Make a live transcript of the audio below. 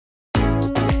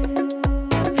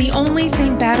the only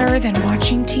thing better than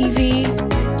watching TV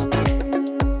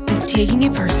is taking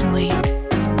it personally.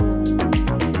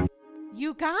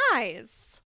 You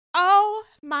guys, oh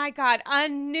my God, a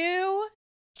new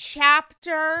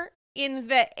chapter in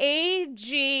the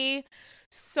AG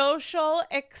social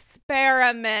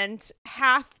experiment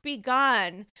hath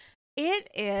begun. It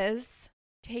is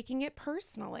taking it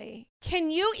personally.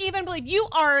 Can you even believe you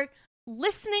are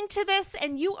listening to this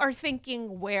and you are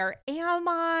thinking, where am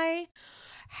I?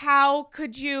 How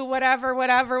could you whatever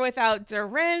without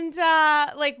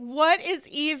Dorinda? Like, what is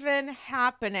even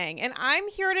happening? And I'm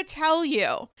here to tell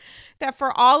you that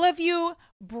for all of you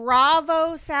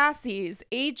Bravo sassies,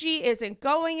 AG isn't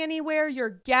going anywhere.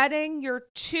 You're getting your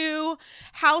 2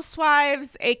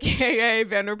 Housewives, aka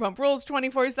Vanderpump Rules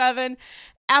 24/7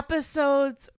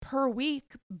 episodes per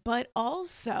week, but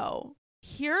also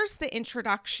here's the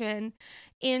introduction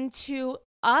into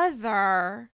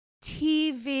other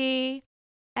TV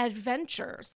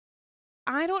adventures.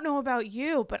 I don't know about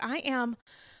you, but I am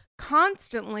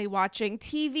constantly watching.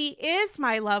 TV is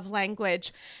my love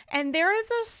language. And there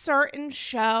is a certain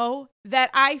show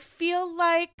that I feel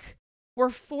like we're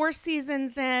 4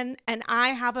 seasons in and I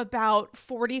have about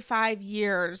 45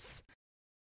 years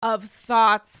of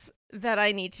thoughts that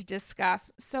I need to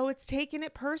discuss. So it's taken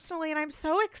it personally, and I'm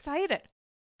so excited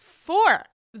for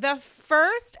the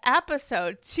first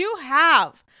episode to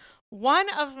have one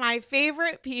of my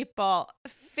favorite people,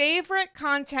 favorite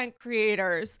content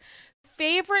creators,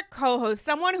 favorite co-host,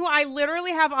 someone who I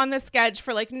literally have on the schedule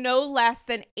for like no less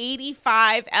than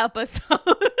 85 episodes.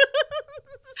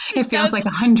 It feels like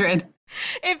 100.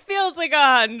 It feels like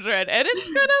 100, and it's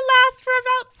going to last for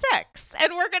about 6.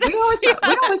 And we're going to we always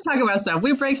talk about stuff.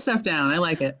 We break stuff down. I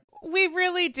like it. We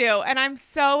really do. And I'm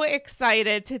so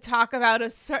excited to talk about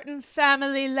a certain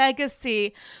family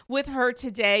legacy with her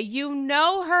today. You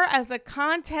know her as a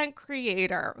content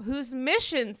creator whose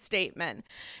mission statement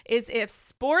is if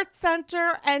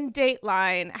SportsCenter and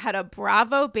Dateline had a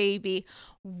Bravo baby.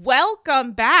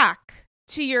 Welcome back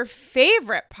to your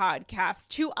favorite podcast,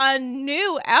 to a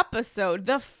new episode,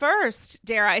 the first,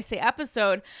 dare I say,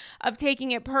 episode of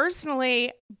Taking It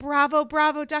Personally. Bravo,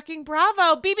 bravo, ducking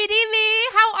bravo. BBDV,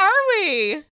 how are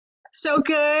we? So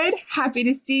good. Happy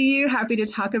to see you. Happy to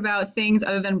talk about things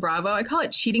other than Bravo. I call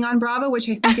it cheating on Bravo, which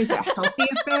I think is a healthy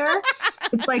affair.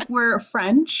 It's like we're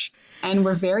French and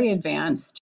we're very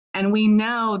advanced. And we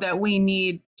know that we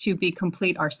need to be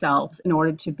complete ourselves in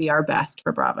order to be our best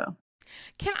for Bravo.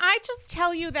 Can I just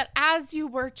tell you that as you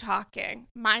were talking,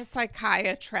 my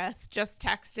psychiatrist just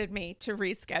texted me to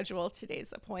reschedule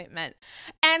today's appointment.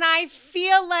 And I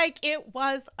feel like it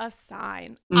was a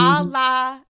sign, a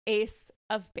la Ace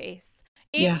of Base.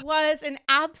 It was an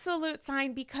absolute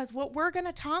sign, because what we're going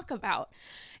to talk about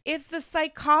is the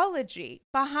psychology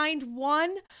behind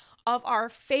one of our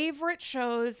favorite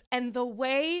shows and the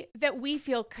way that we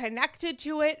feel connected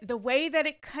to it, the way that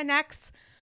it connects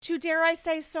to, dare I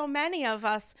say, so many of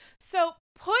us. So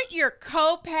put your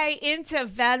copay into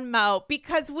Venmo,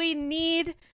 because we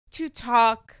need to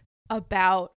talk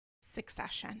about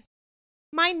Succession.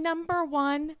 My number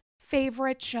one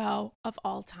favorite show of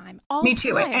all time. Me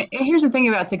too. And here's the thing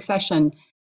about Succession.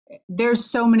 There's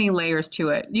so many layers to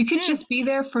it. You could just be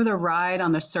there for the ride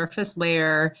on the surface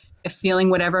layer,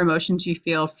 feeling whatever emotions you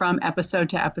feel from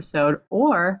episode to episode,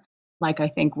 or like I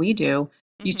think we do,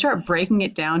 you start breaking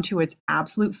it down to its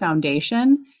absolute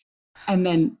foundation, and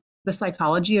then the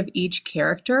psychology of each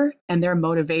character and their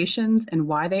motivations and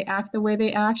why they act the way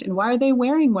they act and why are they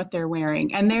wearing what they're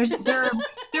wearing. And there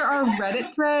are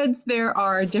Reddit threads, there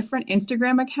are different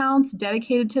Instagram accounts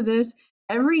dedicated to this.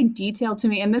 Every detail to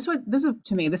me, and this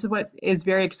is what is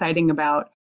very exciting about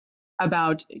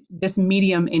this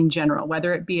medium in general,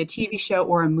 whether it be a TV show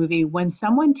or a movie. When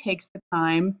someone takes the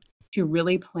time to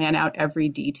really plan out every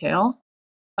detail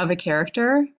of a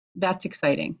character, that's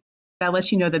exciting. That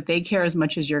lets you know that they care as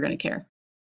much as you're going to care.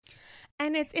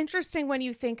 And it's interesting when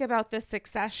you think about the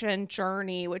Succession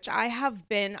journey, which I have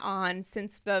been on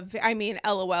since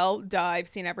LOL, duh, I've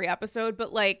seen every episode,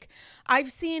 but like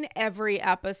I've seen every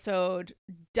episode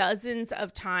dozens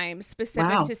of times,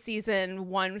 specific to season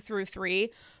 1 through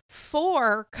 3,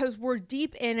 4, because we're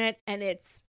deep in it and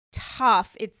it's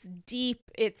tough, it's deep,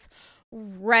 it's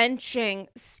wrenching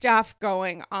stuff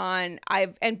going on.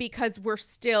 And because we're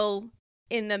still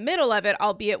in the middle of it,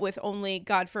 albeit with only,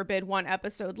 God forbid, 1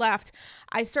 episode left,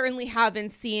 I certainly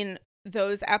haven't seen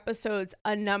those episodes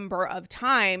a number of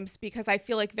times because I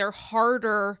feel like they're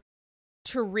harder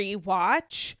to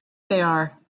rewatch. They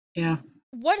are, yeah.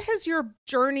 What has your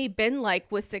journey been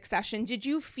like with Succession? Did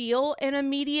you feel an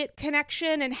immediate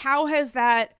connection, and how has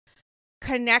that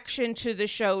connection to the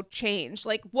show changed?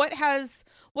 Like, what has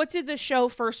what did the show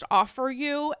first offer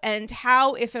you, and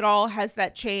how, if at all, has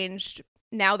that changed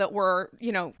now that we're,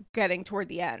 getting toward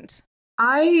the end?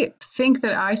 I think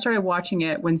that I started watching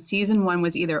it when season one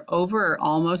was either over or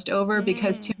almost over,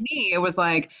 because to Mm. me, it was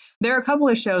like there are a couple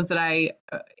of shows that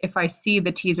if I see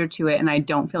the teaser to it and I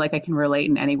don't feel like I can relate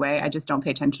in any way, I just don't pay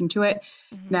attention to it.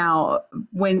 Mhm. Now,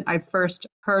 when I first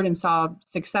heard and saw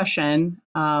Succession,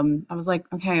 I was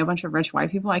like, okay, a bunch of rich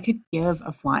white people, I could give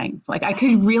a flying, like I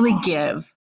could really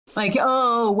give. Like,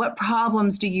 oh, what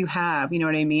problems do you have? You know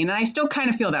what I mean? And I still kind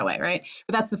of feel that way, right?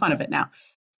 But that's the fun of it now.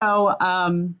 So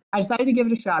I decided to give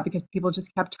it a shot because people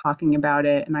just kept talking about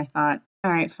it. And I thought,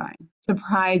 all right, fine.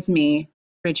 Surprise me,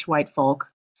 rich white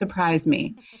folk. Surprise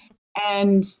me.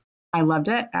 And I loved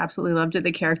it. Absolutely loved it.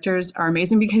 The characters are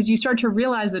amazing because you start to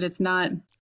realize that it's not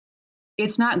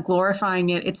glorifying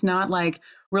it. It's not like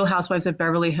Real Housewives of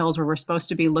Beverly Hills where we're supposed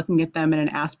to be looking at them in an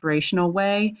aspirational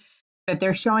way, that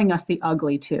they're showing us the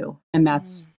ugly too. And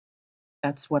Mm.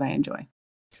 that's what I enjoy.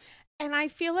 And I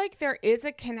feel like there is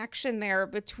a connection there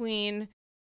between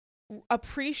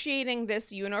appreciating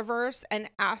this universe and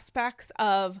aspects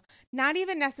of not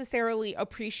even necessarily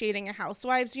appreciating a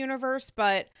Housewives universe,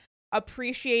 but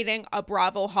appreciating a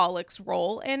Bravoholic's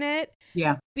role in it.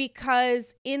 Yeah.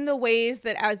 Because in the ways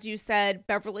that, as you said,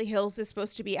 Beverly Hills is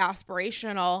supposed to be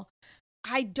aspirational,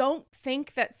 I don't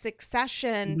think that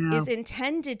Succession is No.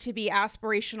 intended to be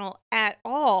aspirational at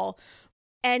all.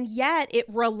 And yet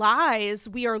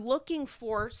we are looking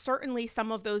for certainly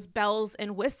some of those bells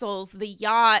and whistles, the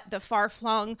yacht, the far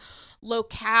flung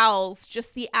locales,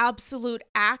 just the absolute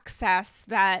access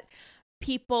that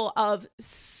people of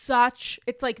such,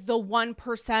 it's like the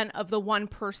 1% of the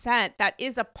 1% that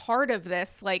is a part of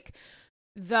this, like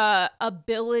the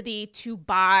ability to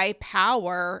buy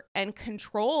power and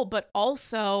control, but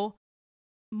also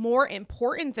more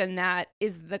important than that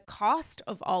is the cost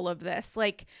of all of this.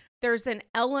 Like, there's an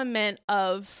element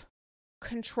of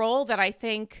control that I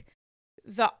think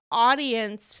the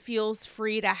audience feels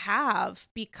free to have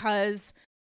because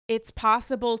it's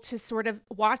possible to sort of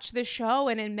watch the show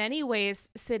and in many ways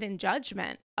sit in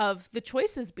judgment of the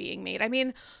choices being made. I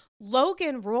mean,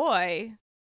 Logan Roy,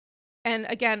 and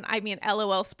again, I mean,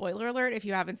 LOL, spoiler alert, if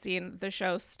you haven't seen the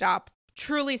show,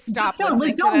 truly stop Just don't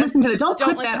listening to don't this. listen to it. Don't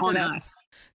Don't put that listen to on this. us.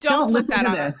 Don't put listen that to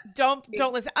on this.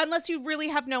 Don't listen unless you really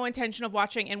have no intention of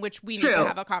watching, in which we need True. to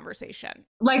have a conversation.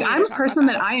 Like, We need I'm to a talk about person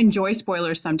that I enjoy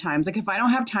spoilers sometimes. Like, if I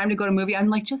don't have time to go to a movie, I'm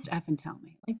like, just effing tell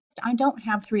me. Like, I don't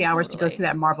have 3 hours to go see Totally.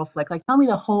 that Marvel flick. Like, tell me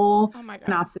the whole Oh my God.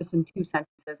 synopsis in 2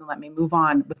 sentences and let me move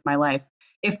on with my life.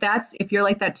 If you're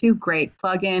like that too, great.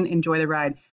 Plug in, enjoy the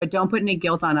ride. But don't put any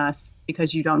guilt on us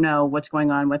because you don't know what's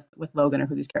going on with Logan or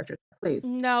who these characters are, please.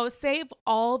 No, save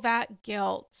all that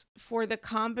guilt for the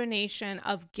combination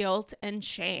of guilt and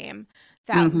shame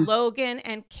that Mm-hmm. Logan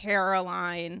and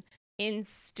Caroline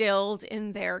instilled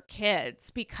in their kids,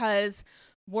 because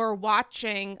we're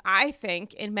watching, I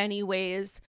think, in many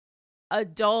ways,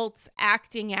 adults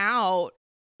acting out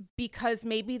because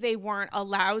maybe they weren't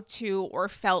allowed to or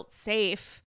felt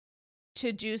safe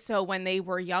to do so when they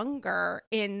were younger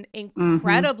in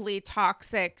incredibly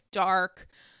toxic, dark,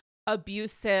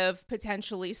 abusive,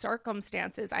 potentially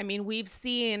circumstances. I mean, we've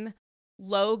seen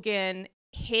Logan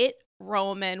hit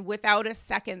Roman without a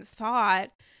second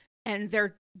thought, and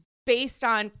they're based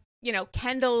on,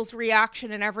 Kendall's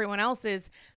reaction and everyone else's.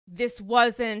 This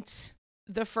wasn't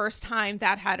the first time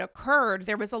that had occurred.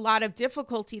 There was a lot of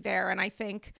difficulty there, and I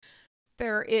think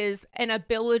there is an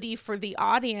ability for the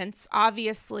audience,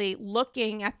 obviously,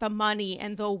 looking at the money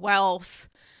and the wealth,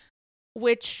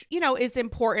 which, is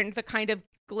important, the kind of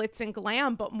glitz and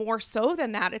glam, but more so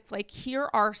than that, it's like, here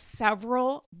are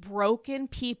several broken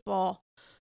people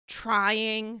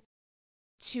trying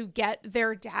to get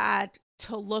their dad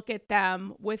to look at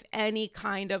them with any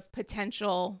kind of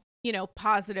potential,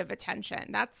 positive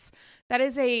attention. That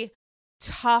is a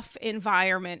tough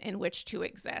environment in which to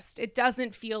exist. It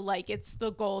doesn't feel like it's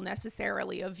the goal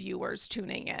necessarily of viewers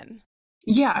tuning in.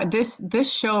 Yeah,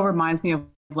 this show reminds me of,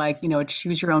 like, a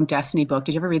choose your own destiny book.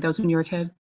 Did you ever read those when you were a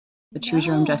kid? The choose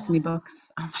your own destiny No.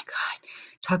 books. Oh my God.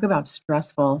 Talk about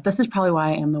stressful. This is probably why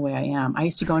I am the way I am. I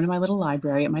used to go into my little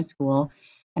library at my school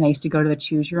and I used to go to the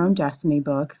choose your own destiny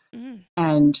books. Mm.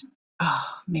 And oh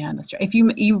man, if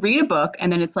you read a book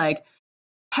and then it's like,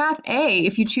 path A,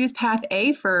 if you choose path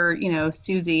A for,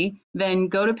 Susie, then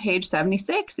go to page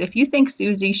 76. If you think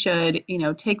Susie should,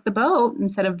 take the boat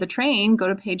instead of the train, go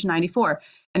to page 94.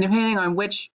 And depending on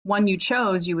which one you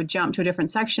chose, you would jump to a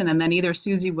different section. And then either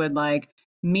Susie would like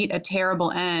meet a terrible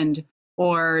end,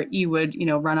 or you would,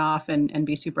 run off and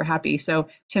be super happy. So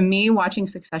to me, watching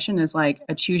Succession is like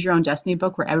a choose your own destiny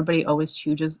book where everybody always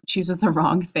chooses the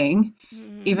wrong thing.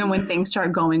 Even when things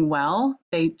start going well,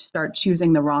 they start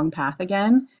choosing the wrong path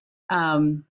again.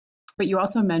 But you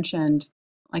also mentioned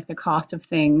like the cost of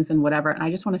things and whatever. And I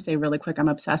just want to say really quick, I'm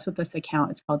obsessed with this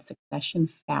account. It's called Succession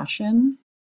Fashion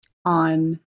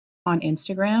on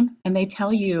Instagram, and they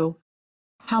tell you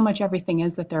how much everything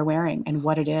is that they're wearing and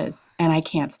what it is. And I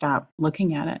can't stop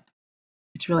looking at it.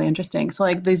 It's really interesting. So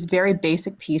like these very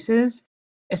basic pieces,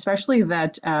 especially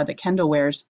that Kendall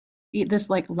wears, this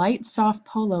like light soft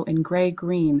polo in gray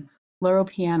green, Loro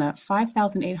Piana,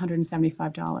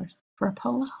 $5,875 for a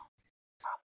polo.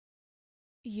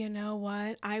 You know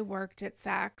what? I worked at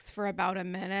Saks for about a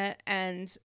minute,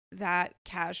 and that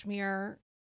cashmere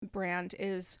brand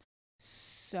is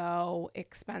so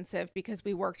expensive because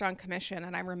we worked on commission.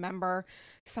 And I remember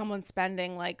someone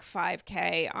spending like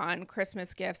 5K on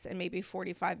Christmas gifts in maybe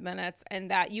 45 minutes. And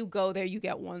that you go there, you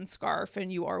get one scarf,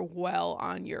 and you are well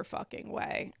on your fucking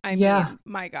way. I Yeah, mean,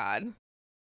 my God.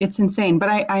 it's insane. But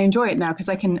I enjoy it now because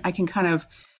I can kind of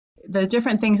the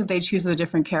different things that they choose of the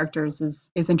different characters is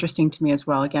interesting to me as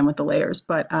well, again with the layers.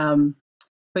 But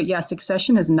yeah,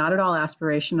 Succession is not at all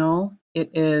aspirational.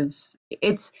 It's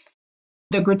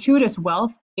the gratuitous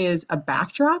wealth is a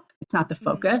backdrop. It's not the Mm.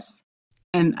 focus.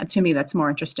 And to me, that's more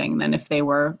interesting than if they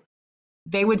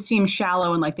would seem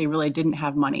shallow and like they really didn't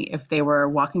have money if they were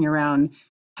walking around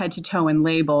head to toe in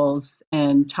labels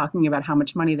and talking about how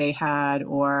much money they had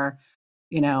or,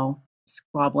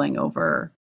 squabbling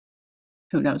over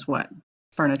who knows what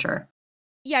furniture.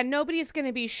 Yeah, nobody's going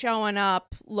to be showing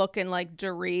up looking like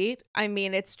Dorit. I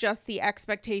mean, it's just the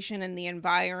expectation and the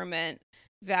environment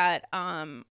that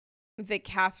the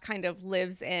cast kind of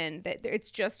lives in, that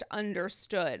it's just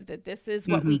understood that this is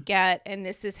what we Hmm. get and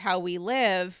this is how we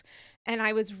live. And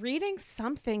I was reading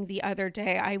something the other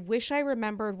day. I wish I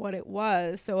remembered what it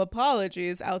was, so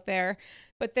apologies out there.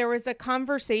 But there was a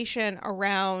conversation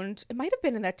around, it might have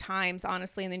been in the Times,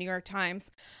 honestly, in the New York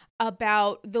Times,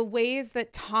 about the ways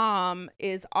that Tom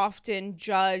is often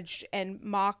judged and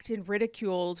mocked and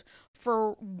ridiculed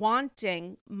for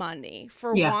wanting money,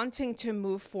 for Yeah. wanting to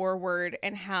move forward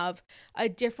and have a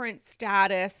different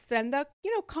status than the,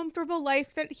 comfortable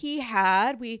life that he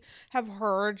had. We have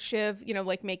heard Shiv,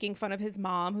 like making fun of his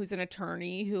mom, who's an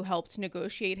attorney who helped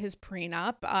negotiate his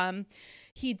prenup.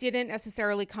 He didn't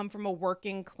necessarily come from a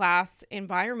working class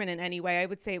environment in any way. I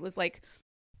would say it was like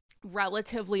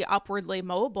relatively upwardly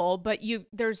mobile, but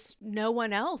there's no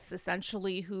one else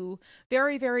essentially who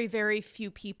very, very, very few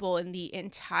people in the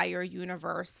entire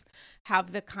universe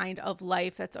have the kind of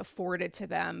life that's afforded to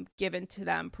them, given to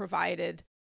them, provided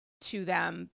to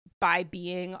them by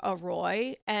being a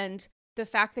Roy. And the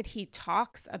fact that he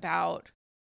talks about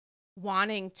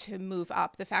wanting to move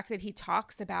up, the fact that he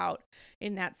talks about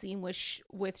in that scene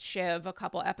with Shiv a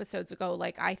couple episodes ago,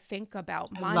 like, I think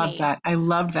about I love money, that. I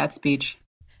love that speech.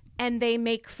 and they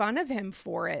make fun of him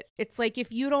for it. It's like,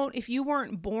 if you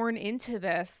weren't born into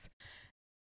this,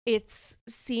 it's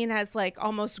seen as like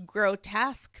almost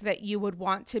grotesque that you would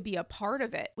want to be a part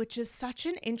of it, which is such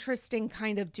an interesting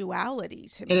kind of duality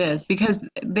to It is me. because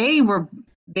they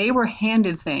were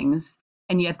handed things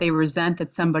and yet they resent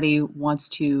that somebody wants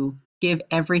to give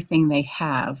everything they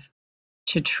have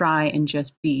to try and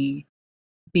just be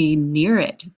near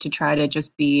it, to try to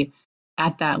just be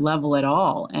at that level at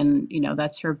all. And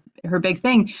that's her big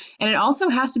thing. And it also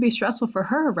has to be stressful for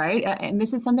her, right? And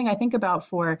this is something I think about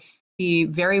for the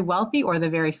very wealthy or the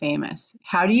very famous.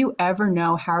 How do you ever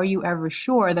know, how are you ever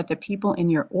sure that the people in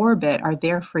your orbit are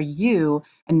there for you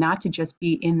and not to just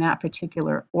be in that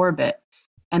particular orbit?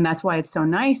 And that's why it's so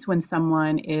nice when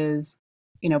someone is,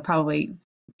 probably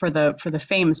for the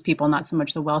famous people, not so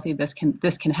much the wealthy, this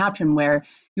can happen where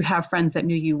you have friends that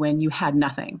knew you when you had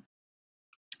nothing.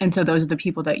 And so those are the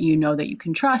people that you know that you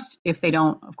can trust if they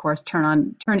don't, of course,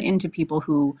 turn into people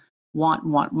who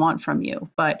want from you.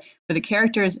 But for the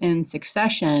characters in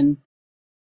Succession,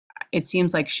 it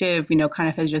seems like Shiv, kind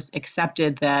of has just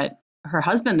accepted that her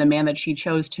husband, the man that she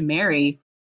chose to marry,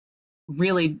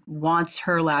 really wants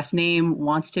her last name,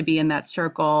 wants to be in that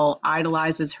circle,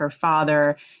 idolizes her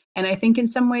father. And I think in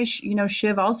some ways,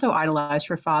 Shiv also idolized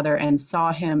her father and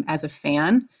saw him as a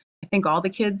fan. I think all the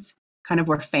kids kind of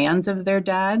were fans of their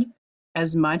dad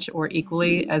as much or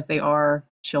equally as they are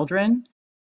children.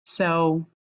 So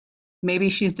maybe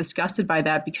she's disgusted by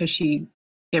that because it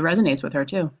resonates with her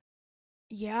too.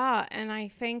 Yeah, and I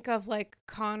think of like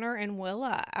Connor and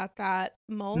Willa at that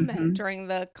moment Hmm. during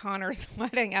the Connor's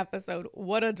wedding episode.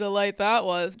 What a delight that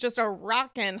was. Just a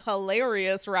rockin'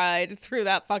 hilarious ride through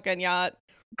that fucking yacht.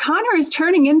 Connor is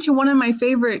turning into one of my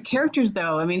favorite characters,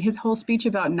 though. I mean, his whole speech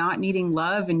about not needing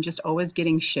love and just always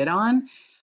getting shit on.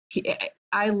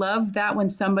 I love that when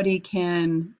somebody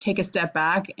can take a step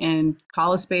back and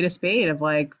call a spade of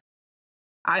like,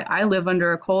 I live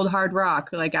under a cold hard rock.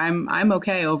 Like I'm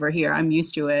okay over here. I'm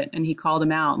used to it. And he called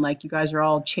him out. Like you guys are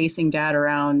all chasing dad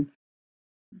around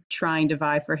trying to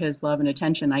vie for his love and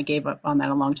attention. I gave up on that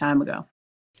a long time ago.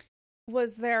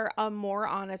 Was there a more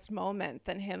honest moment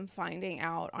than him finding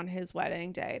out on his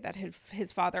wedding day that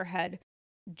his father had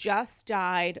just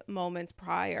died moments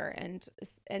prior, and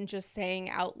just saying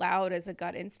out loud as a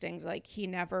gut instinct, like, he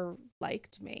never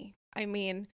liked me? I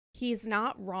mean, he's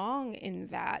not wrong in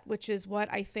that, which is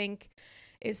what I think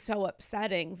is so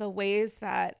upsetting. The ways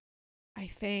that I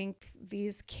think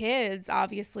these kids,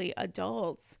 obviously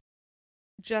adults,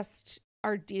 just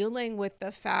are dealing with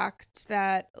the fact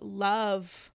that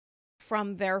love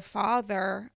from their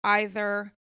father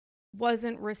either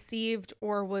wasn't received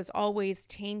or was always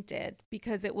tainted,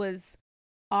 because it was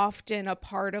often a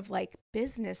part of like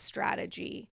business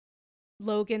strategy.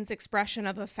 Logan's expression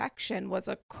of affection was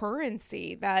a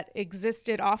currency that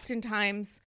existed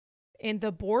oftentimes in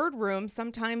the boardroom,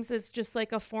 sometimes as just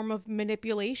like a form of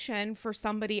manipulation for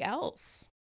somebody else.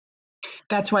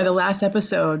 That's why the last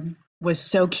episode was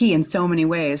so key in so many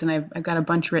ways. And I've got a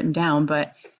bunch written down,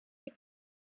 but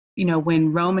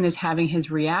when Roman is having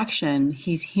his reaction,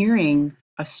 he's hearing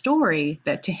a story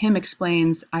that to him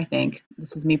explains, I think,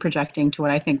 this is me projecting to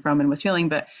what I think Roman was feeling,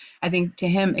 but I think to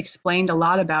him explained a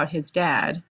lot about his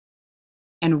dad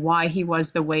and why he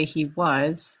was the way he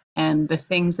was and the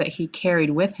things that he carried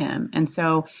with him. And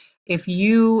so if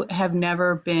you have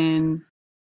never been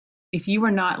if you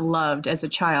were not loved as a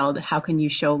child, how can you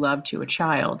show love to a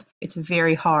child? It's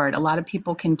very hard. A lot of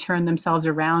people can turn themselves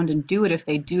around and do it if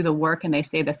they do the work and they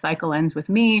say the cycle ends with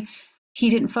me. He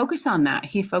didn't focus on that.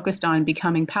 He focused on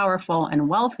becoming powerful and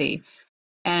wealthy.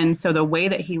 And so the way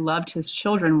that he loved his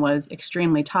children was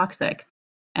extremely toxic.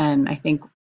 And I think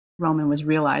Roman was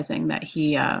realizing that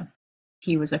he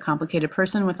was a complicated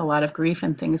person with a lot of grief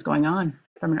and things going on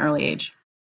from an early age.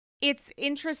 It's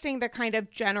interesting, the kind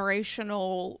of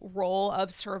generational role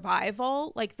of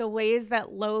survival, like the ways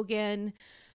that Logan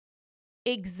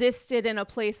existed in a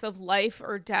place of life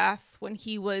or death when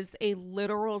he was a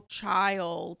literal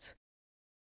child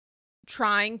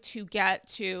trying to get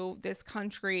to this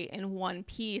country in one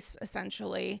piece,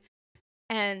 essentially.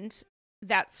 And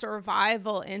that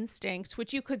survival instinct,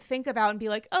 which you could think about and be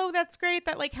like, oh, that's great,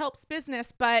 that like helps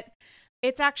business, but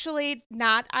it's actually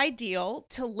not ideal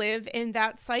to live in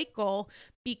that cycle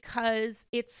because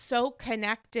it's so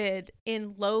connected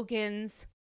in Logan's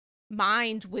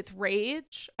mind with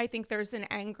rage. I think there's an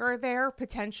anger there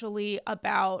potentially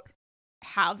about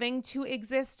having to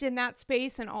exist in that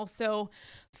space, and also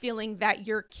feeling that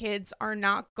your kids are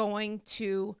not going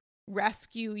to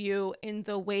rescue you in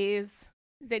the ways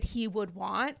that he would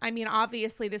want. I mean,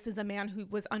 obviously, this is a man who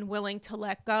was unwilling to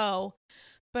let go.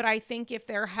 But I think if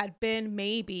there had been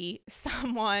maybe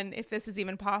someone, if this is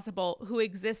even possible, who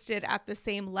existed at the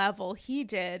same level he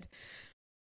did,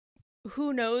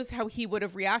 who knows how he would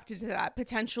have reacted to that,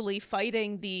 potentially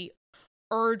fighting the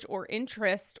urge or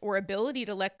interest or ability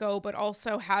to let go, but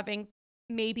also having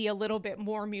maybe a little bit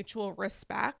more mutual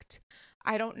respect.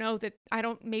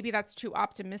 Maybe that's too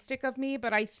optimistic of me,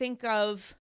 but I think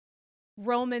of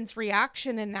Roman's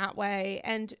reaction in that way.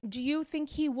 And do you think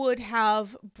he would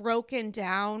have broken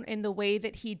down in the way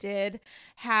that he did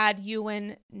had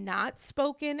Ewan not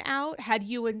spoken out? Had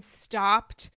Ewan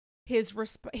stopped his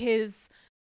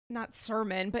not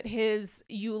sermon, but his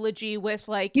eulogy with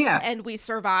like, Yeah. and we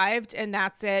survived and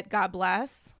that's it, God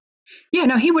bless? Yeah,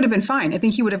 no, he would have been fine. I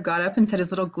think he would have got up and said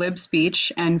his little glib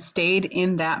speech and stayed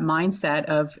in that mindset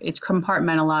of it's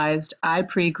compartmentalized. I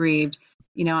pre-grieved.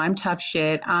 I'm tough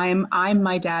shit. I'm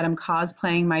my dad. I'm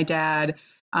cosplaying my dad.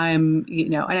 And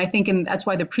I think, and that's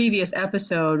why the previous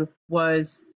episode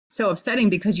was so upsetting,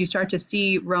 because you start to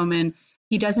see Roman,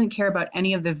 he doesn't care about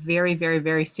any of the very, very,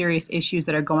 very serious issues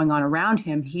that are going on around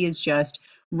him. He is just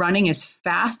running as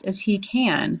fast as he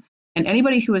can. And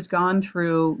anybody who has gone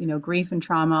through, grief and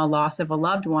trauma, loss of a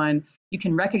loved one, you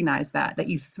can recognize that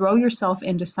you throw yourself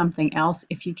into something else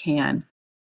if you can,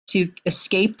 to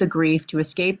escape the grief, to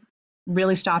escape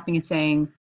really stopping and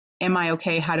saying, am I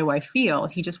okay? How do I feel?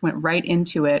 He just went right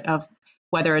into it, of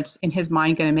whether it's in his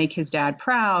mind going to make his dad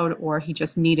proud, or he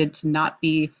just needed to not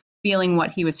be feeling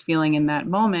what he was feeling in that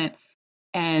moment.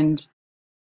 And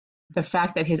the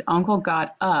fact that his uncle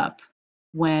got up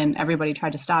when everybody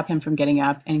tried to stop him from getting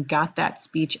up and got that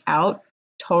speech out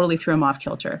totally threw him off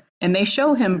kilter. And they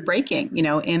show him breaking,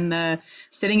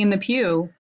 sitting in the pew,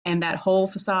 and that whole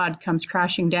facade comes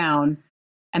crashing down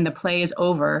and the play is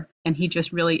over and he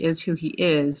just really is who he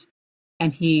is.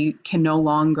 and he can no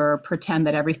longer pretend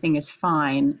that everything is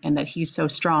fine and that he's so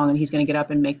strong and he's going to get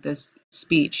up and make this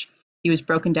speech. He was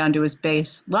broken down to his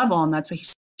base level, and that's why he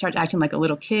started acting like a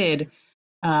little kid,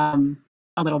 a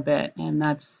little bit. And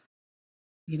that's,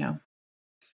 you know,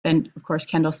 then of course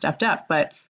Kendall stepped up,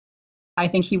 but I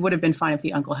think he would have been fine if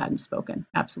the uncle hadn't spoken.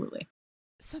 Absolutely.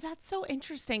 So that's so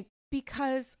interesting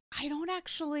because I don't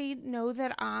actually know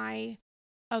that I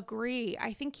agree.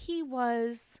 I think he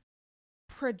was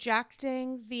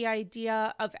projecting the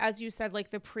idea of, as you said,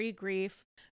 like the pre-grief,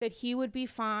 that he would be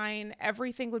fine,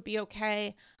 everything would be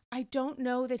okay. I don't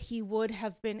know that he would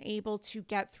have been able to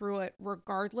get through it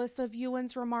regardless of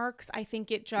Ewan's remarks. I think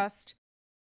it just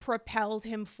propelled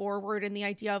him forward in the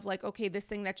idea of like, okay, this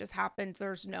thing that just happened,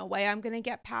 there's no way I'm going to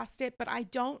get past it. But I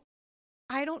don't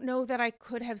know that I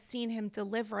could have seen him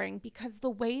delivering, because the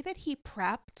way that he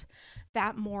prepped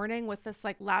that morning with this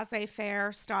like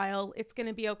laissez-faire style, it's going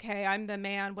to be okay, I'm the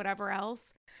man, whatever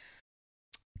else,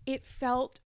 it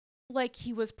felt like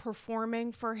he was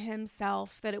performing for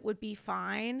himself that it would be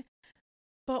fine.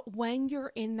 But when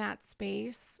you're in that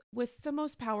space with the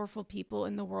most powerful people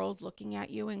in the world looking at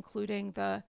you, including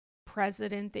the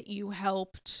president that you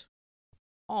helped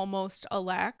almost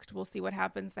elect, we'll see what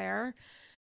happens there,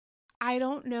 I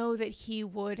don't know that he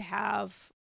would have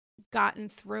gotten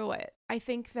through it. I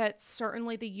think that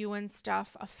certainly the Ewan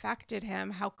stuff affected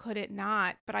him. How could it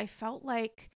not? But I felt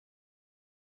like,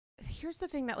 here's the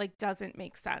thing that like doesn't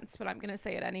make sense, but I'm going to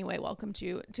say it anyway. Welcome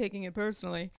to taking it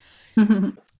personally.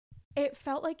 It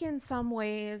felt like in some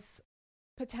ways,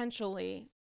 potentially,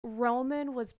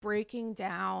 Roman was breaking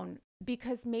down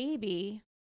because maybe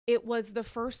it was the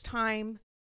first time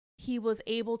he was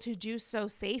able to do so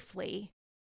safely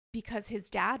because his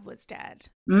dad was dead.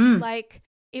 Like,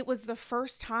 it was the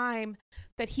first time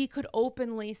that he could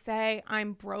openly say,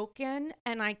 I'm broken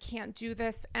and I can't do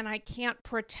this and I can't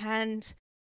pretend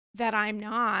that I'm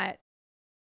not,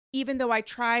 even though I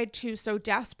tried to so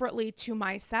desperately to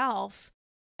myself.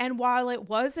 And while it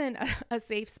wasn't a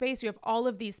safe space, you have all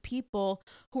of these people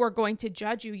who are going to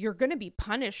judge you. You're going to be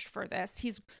punished for this.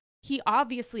 He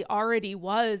obviously already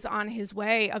was on his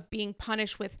way of being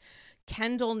punished, with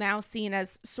Kendall now seen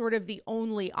as sort of the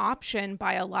only option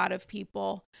by a lot of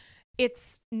people.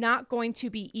 It's not going to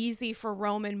be easy for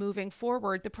Roman moving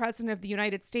forward. The president of the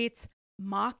United States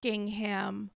mocking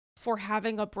him for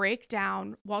having a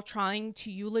breakdown while trying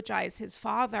to eulogize his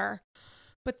father.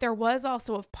 But there was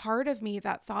also a part of me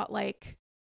that thought, like,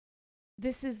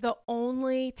 this is the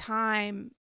only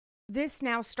time, this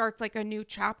now starts like a new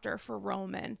chapter for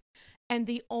Roman. And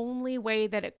the only way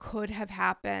that it could have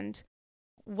happened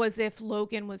was if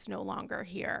Logan was no longer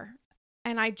here.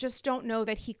 And I just don't know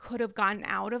that he could have gotten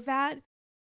out of that,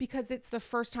 because it's the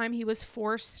first time he was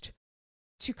forced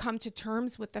to come to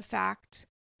terms with the fact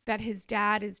that his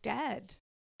dad is dead.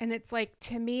 And it's like,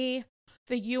 to me,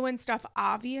 the Ewan stuff,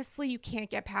 obviously you can't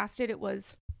get past it. It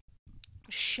was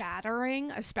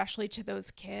shattering, especially to those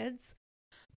kids.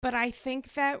 But I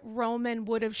think that Roman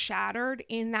would have shattered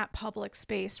in that public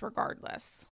space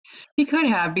regardless. He could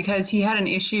have, because he had an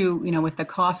issue, with the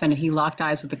coffin. He locked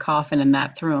eyes with the coffin, and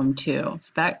that threw him too.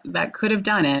 So that could have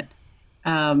done it.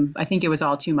 I think it was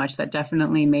all too much. That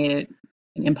definitely made it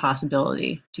an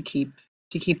impossibility to keep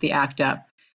the act up.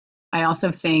 I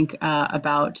also think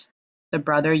about the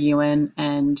brother Ewan,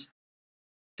 and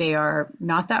they are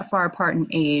not that far apart in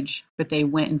age, but they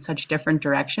went in such different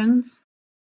directions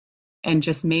and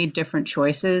just made different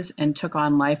choices and took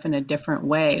on life in a different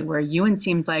way, where Ewan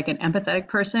seems like an empathetic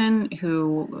person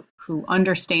who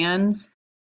understands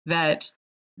that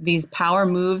these power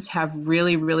moves have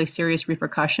really, really serious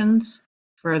repercussions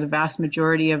for the vast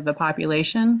majority of the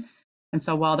population. And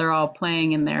so while they're all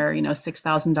playing in their,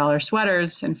 $6,000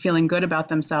 sweaters and feeling good about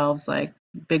themselves like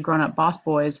big grown-up boss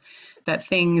boys, that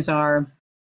things are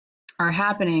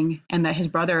happening, and that his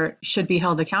brother should be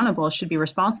held accountable, should be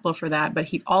responsible for that. But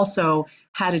he also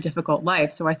had a difficult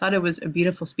life. So I thought it was a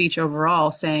beautiful speech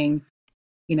overall, saying,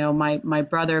 my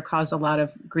brother caused a lot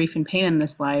of grief and pain in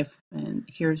this life, and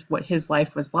here's what his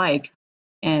life was like.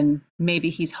 And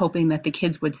maybe he's hoping that the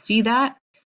kids would see that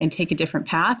and take a different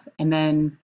path. And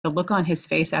then the look on his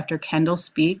face after Kendall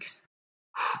speaks,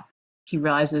 he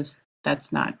realizes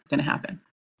that's not going to happen.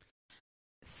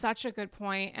 Such a good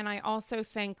point. And I also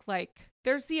think like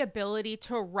there's the ability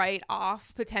to write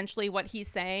off potentially what he's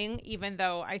saying, even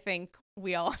though I think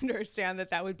we all understand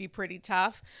that would be pretty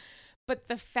tough. But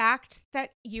the fact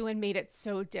that Ewan made it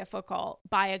so difficult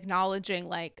by acknowledging,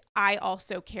 like, I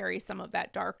also carry some of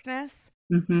that darkness,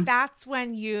 that's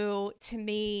when you, to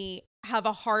me, have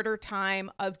a harder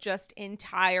time of just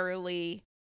entirely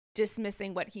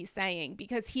dismissing what he's saying,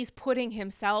 because he's putting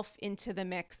himself into the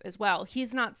mix as well.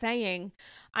 He's not saying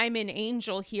I'm an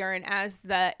angel here, and as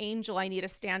the angel I need to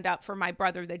stand up for my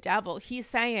brother the devil. He's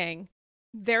saying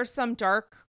there's some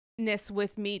darkness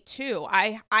with me too.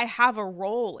 I have a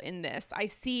role in this. I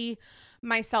see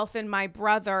myself and my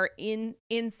brother in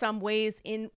some ways,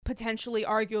 in potentially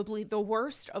arguably the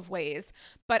worst of ways,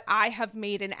 but I have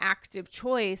made an active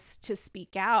choice to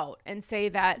speak out and say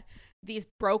that these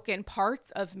broken parts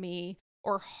of me,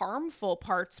 or harmful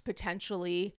parts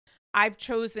potentially, I've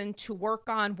chosen to work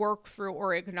on, work through,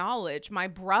 or acknowledge. My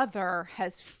brother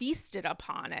has feasted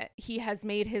upon it. He has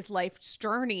made his life's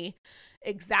journey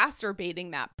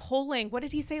exacerbating that, pulling, what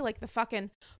did he say? Like the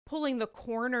fucking pulling the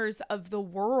corners of the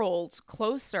world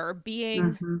closer,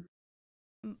 being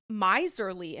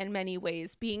miserly in many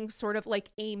ways, being sort of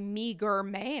like a meager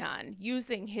man,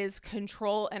 using his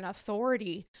control and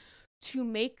authority to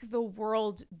make the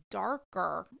world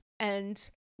darker and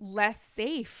less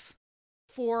safe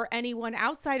for anyone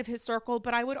outside of his circle,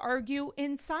 but I would argue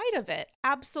inside of it,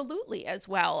 absolutely as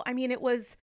well. I mean, it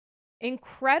was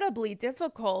incredibly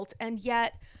difficult, and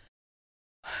yet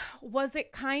was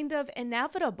it kind of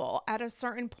inevitable at a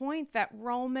certain point that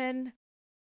Roman,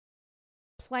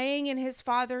 playing in his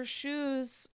father's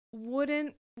shoes,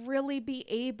 wouldn't really be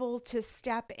able to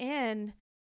step in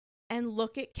and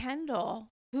look at Kendall,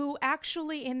 who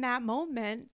actually in that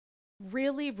moment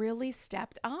really, really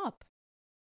stepped up?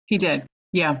 He did.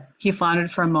 Yeah. He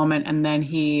floundered for a moment, and then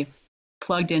he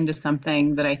plugged into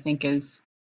something that I think is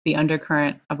the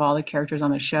undercurrent of all the characters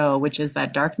on the show, which is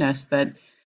that darkness that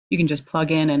you can just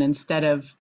plug in, and instead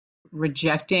of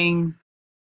rejecting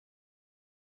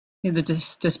the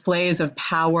displays of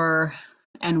power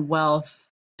and wealth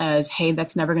as, hey,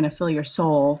 that's never going to fill your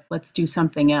soul, let's do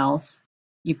something else,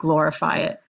 you glorify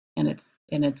it, and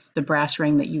it's the brass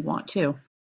ring that you want too.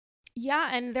 Yeah,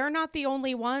 and they're not the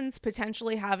only ones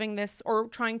potentially having this or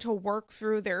trying to work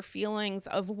through their feelings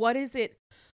of what is it,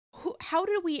 how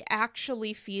do we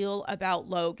actually feel about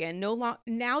Logan?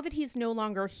 Now that he's no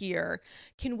longer here,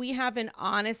 can we have an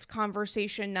honest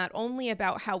conversation not only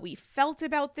about how we felt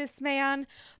about this man,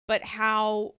 but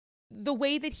how the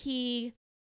way that he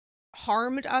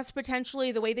harmed us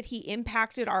potentially, the way that he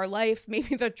impacted our life,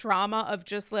 maybe the trauma of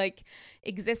just like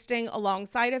existing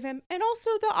alongside of him, and also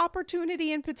the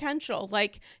opportunity and potential.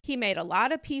 Like, he made a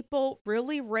lot of people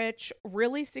really rich,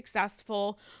 really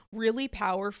successful, really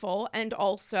powerful, and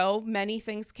also many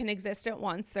things can exist at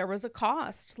once. There was a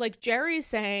cost. Like Jerry's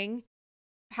saying,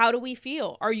 how do we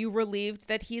feel? Are you relieved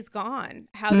that he's gone?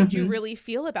 How did you really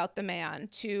feel about the man?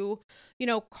 To,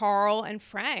 Carl and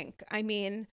Frank. I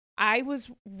mean, I was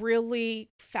really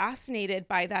fascinated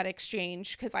by that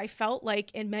exchange, because I felt like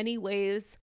in many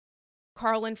ways,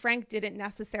 Carl and Frank didn't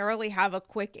necessarily have a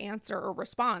quick answer or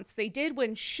response. They did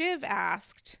when Shiv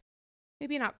asked,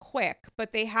 maybe not quick,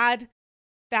 but they had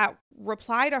that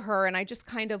reply to her. And I just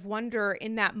kind of wonder,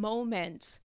 in that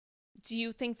moment, do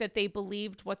you think that they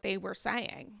believed what they were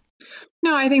saying?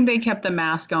 No, I think they kept the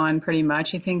mask on pretty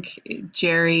much. I think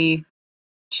Jerry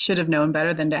should have known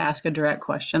better than to ask a direct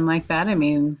question like that. I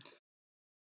mean,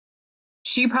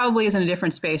 she probably is in a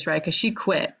different space, right? Because she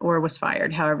quit or was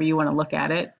fired, however you want to look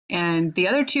at it. And the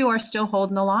other two are still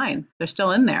holding the line. They're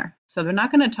still in there. So they're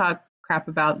not going to talk crap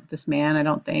about this man, I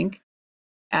don't think,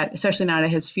 especially not at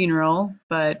his funeral.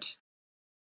 But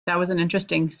that was an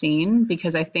interesting scene,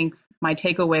 because I think my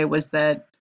takeaway was that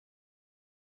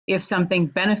if something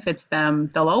benefits them,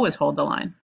 they'll always hold the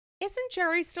line. Isn't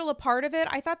Jerry still a part of it?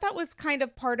 I thought that was kind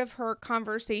of part of her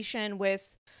conversation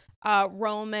with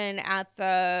Roman at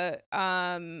the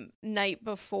night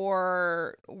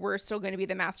before We're Still Going to Be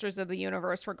the Masters of the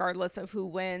Universe, regardless of who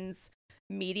wins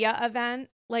media event.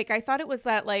 Like, I thought it was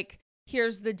that, like,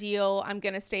 here's the deal. I'm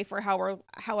going to stay for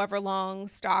however long,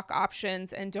 stock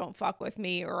options, and don't fuck with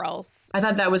me or else. I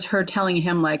thought that was her telling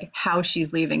him, like, how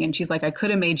she's leaving. And she's like, I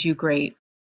could have made you great.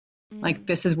 Like,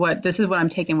 this is what I'm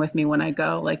taking with me when I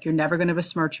go. Like, you're never going to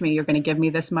besmirch me. You're going to give me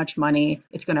this much money.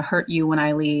 It's going to hurt you when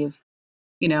I leave.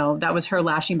 That was her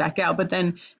lashing back out. But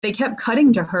then they kept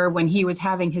cutting to her when he was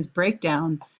having his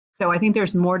breakdown. So I think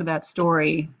there's more to that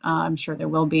story. I'm sure there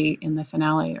will be in the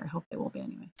finale, or I hope there will be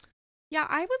anyway. Yeah,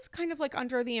 I was kind of like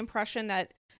under the impression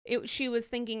that she was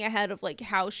thinking ahead of like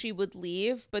how she would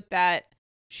leave, but that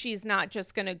she's not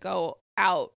just going to go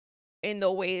out in the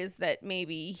ways that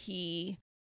maybe he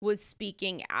was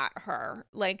speaking at her,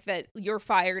 like that you're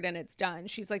fired and it's done.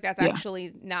 She's like, that's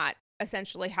actually not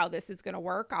essentially how this is going to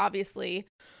work. Obviously,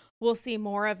 we'll see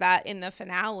more of that in the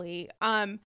finale.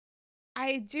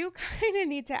 I do kind of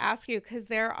need to ask you, because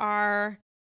there are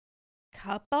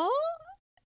couple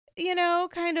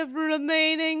kind of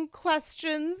remaining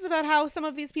questions about how some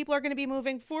of these people are going to be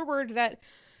moving forward that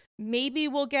maybe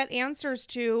we'll get answers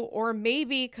to, or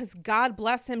maybe, because God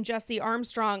bless him, Jesse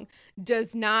Armstrong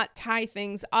does not tie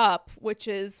things up, which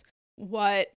is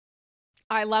what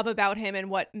I love about him and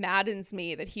what maddens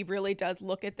me, that he really does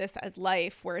look at this as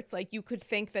life, where it's like you could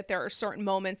think that there are certain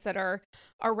moments that are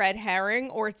a red herring,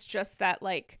 or it's just that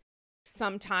like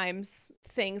sometimes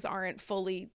things aren't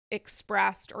fully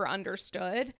expressed or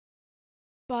understood.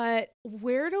 But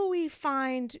where do we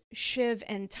find Shiv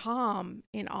and Tom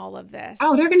in all of this?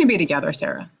 Oh, they're going to be together,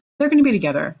 Sarah. They're going to be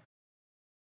together.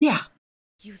 Yeah.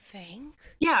 You think?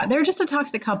 Yeah, they're just a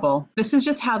toxic couple. This is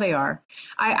just how they are.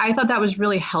 I thought that was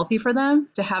really healthy for them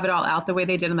to have it all out the way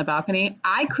they did on the balcony.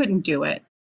 I couldn't do it.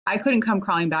 I couldn't come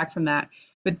crawling back from that.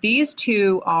 But these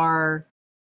two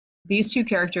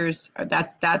characters,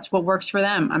 that's what works for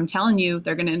them. I'm telling you,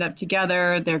 they're going to end up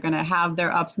together. They're going to have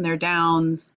their ups and their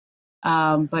downs.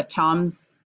 But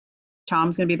Tom's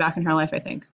going to be back in her life, I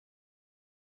think.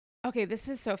 Okay, this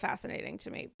is so fascinating to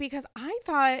me, because I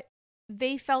thought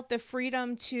they felt the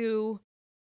freedom to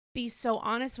be so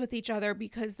honest with each other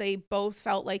because they both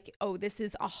felt like, oh, this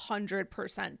is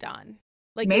 100% done.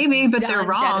 Like maybe, but they're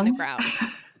wrong. Dead in the ground.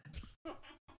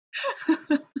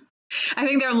 I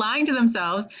think they're lying to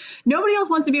themselves. Nobody else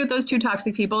wants to be with those two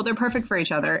toxic people. They're perfect for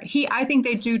each other. I think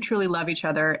they do truly love each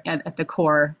other at the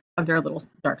core of their little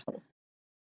dark souls.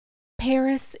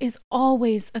 Paris is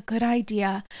always a good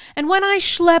idea. And when I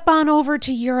schlep on over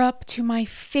to Europe, to my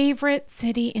favorite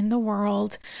city in the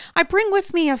world, I bring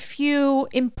with me a few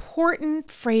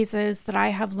important phrases that I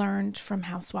have learned from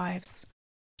housewives.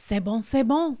 C'est bon,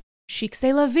 chic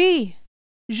c'est la vie.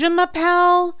 Je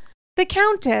m'appelle the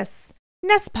Countess,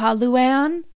 n'est-ce pas,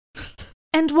 Luann?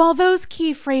 And while those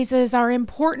key phrases are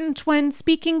important when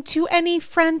speaking to any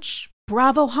French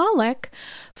bravoholic,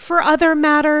 for other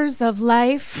matters of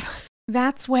life,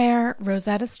 that's where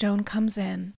Rosetta Stone comes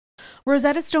in.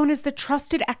 Rosetta Stone is the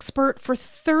trusted expert for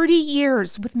 30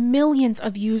 years with millions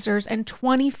of users and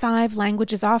 25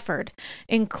 languages offered,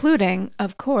 including,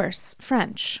 of course,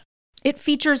 French. It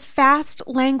features fast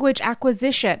language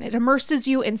acquisition. It immerses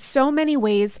you in so many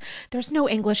ways. There's no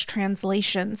English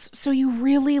translations, so you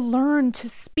really learn to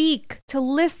speak, to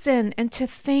listen, and to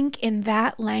think in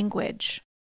that language.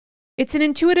 It's an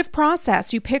intuitive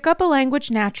process. You pick up a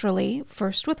language naturally,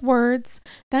 first with words,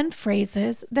 then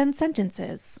phrases, then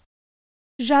sentences.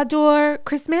 J'adore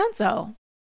Chris Manzo.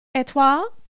 Et toi?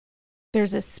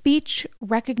 There's a speech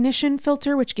recognition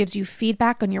filter which gives you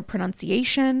feedback on your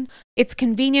pronunciation. It's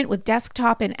convenient with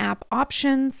desktop and app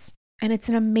options, and it's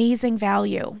an amazing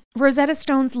value. Rosetta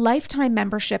Stone's lifetime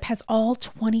membership has all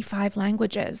 25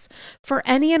 languages for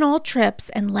any and all trips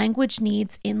and language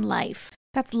needs in life.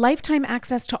 That's lifetime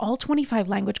access to all 25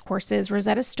 language courses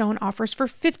Rosetta Stone offers for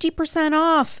 50%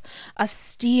 off. A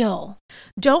steal.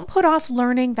 Don't put off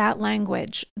learning that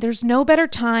language. There's no better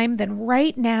time than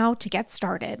right now to get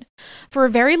started. For a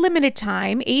very limited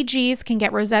time, AGs can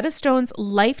get Rosetta Stone's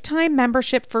lifetime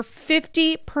membership for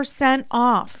 50%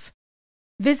 off.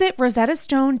 Visit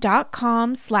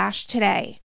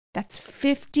rosettastone.com/today. That's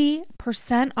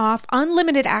 50% off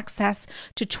unlimited access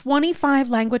to 25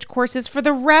 language courses for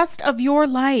the rest of your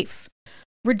life.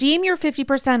 Redeem your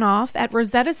 50% off at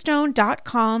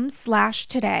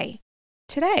rosettastone.com/today.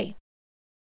 Today.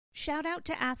 Shout out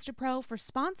to Astapro for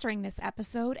sponsoring this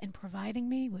episode and providing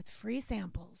me with free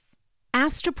samples.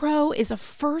 Astapro is a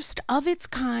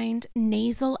first-of-its-kind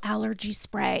nasal allergy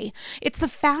spray. It's the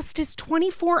fastest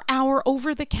 24-hour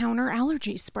over-the-counter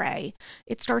allergy spray.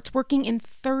 It starts working in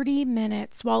 30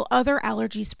 minutes, while other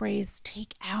allergy sprays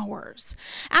take hours.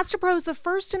 Astapro is the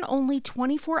first and only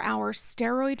 24-hour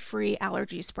steroid-free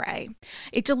allergy spray.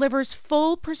 It delivers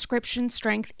full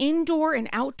prescription-strength indoor and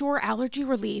outdoor allergy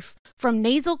relief from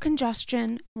nasal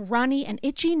congestion, runny and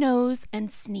itchy nose,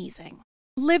 and sneezing.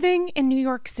 Living in New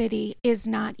York City is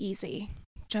not easy.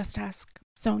 Just ask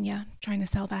Sonia trying to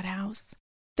sell that house.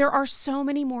 There are so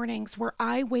many mornings where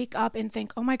I wake up and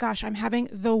think, oh my gosh, I'm having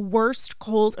the worst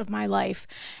cold of my life.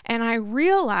 And I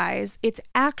realize it's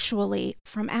actually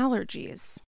from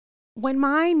allergies. When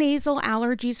my nasal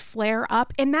allergies flare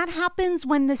up, and that happens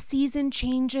when the season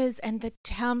changes and the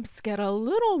temps get a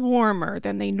little warmer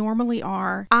than they normally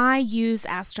are, I use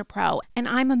Astapro, and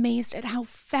I'm amazed at how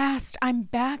fast I'm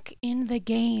back in the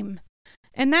game.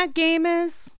 And that game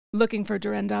is looking for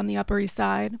Dorinda on the Upper East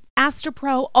Side.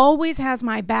 Astapro always has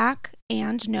my back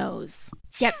and nose.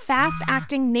 Get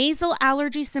fast-acting nasal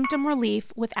allergy symptom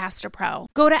relief with Astapro.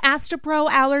 Go to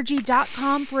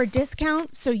astaproallergy.com for a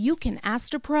discount so you can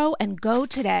Astapro and go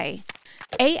today.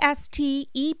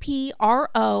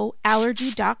 ASTEPRO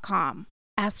allergy.com.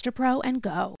 Astepro and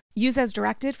Go. Use as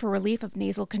directed for relief of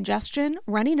nasal congestion,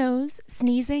 runny nose,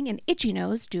 sneezing, and itchy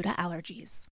nose due to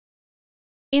allergies.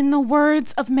 In the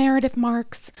words of Meredith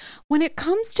Marks, when it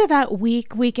comes to that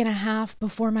week and a half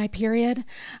before my period,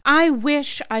 I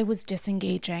wish I was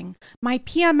disengaging. My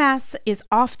PMS is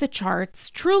off the charts.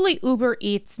 Truly, Uber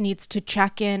Eats needs to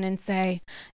check in and say,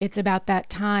 it's about that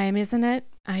time, isn't it?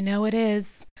 I know it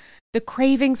is. The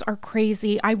cravings are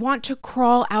crazy. I want to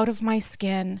crawl out of my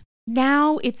skin.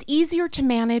 Now it's easier to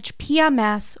manage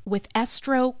PMS with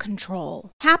Estro Control.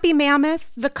 Happy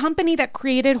Mammoth, the company that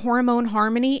created Hormone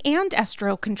Harmony and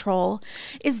Estro Control,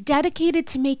 is dedicated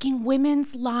to making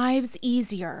women's lives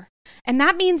easier. And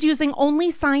that means using only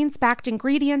science-backed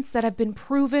ingredients that have been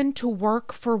proven to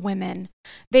work for women.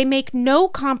 They make no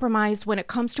compromise when it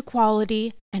comes to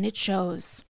quality, and it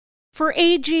shows. For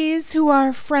AGs who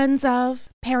are friends of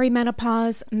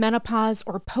perimenopause, menopause,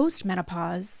 or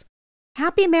postmenopause,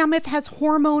 Happy Mammoth has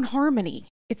Hormone Harmony.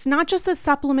 It's not just a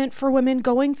supplement for women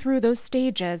going through those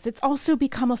stages, it's also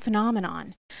become a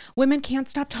phenomenon. Women can't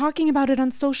stop talking about it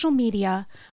on social media.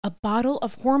 A bottle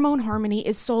of Hormone Harmony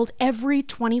is sold every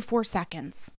 24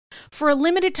 seconds. For a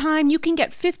limited time, you can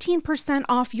get 15%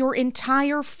 off your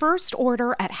entire first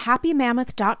order at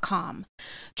happymammoth.com.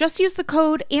 Just use the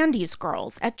code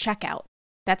AndysGirls at checkout.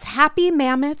 That's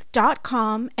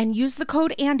happymammoth.com and use the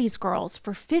code AndysGirls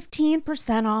for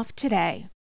 15% off today.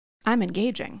 I'm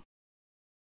engaging.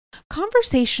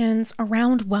 Conversations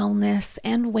around wellness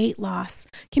and weight loss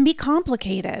can be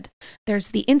complicated.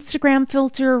 There's the Instagram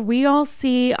filter we all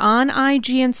see on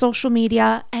IG and social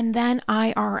media, and then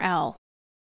IRL.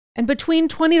 And between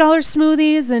 $20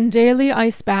 smoothies and daily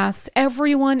ice baths,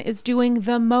 everyone is doing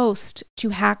the most to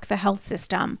hack the health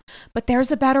system. But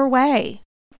there's a better way.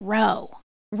 Ro.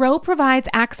 Ro provides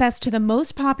access to the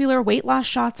most popular weight loss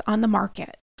shots on the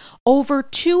market. Over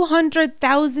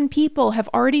 200,000 people have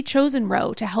already chosen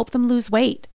Ro to help them lose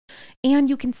weight. And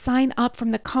you can sign up from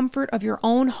the comfort of your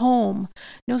own home.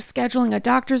 No scheduling a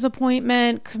doctor's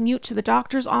appointment, commute to the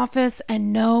doctor's office,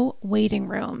 and no waiting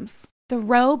rooms. The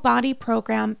Ro Body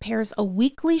Program pairs a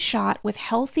weekly shot with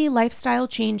healthy lifestyle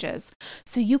changes,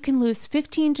 so you can lose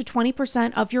 15 to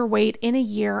 20% of your weight in a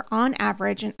year on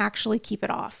average and actually keep it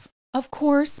off. Of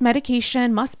course,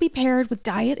 medication must be paired with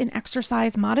diet and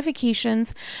exercise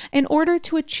modifications in order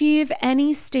to achieve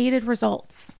any stated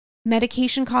results.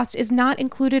 Medication cost is not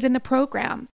included in the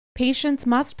program. Patients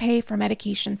must pay for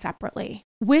medication separately.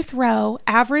 With Ro,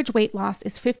 average weight loss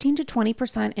is 15 to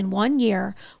 20% in 1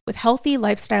 year with healthy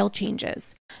lifestyle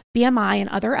changes. BMI and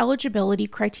other eligibility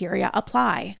criteria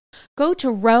apply. Go to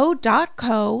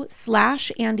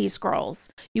ro.co/AndysGirls.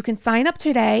 You can sign up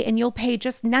today and you'll pay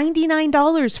just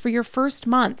 $99 for your first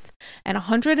month and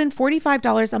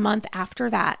 $145 a month after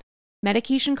that.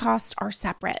 Medication costs are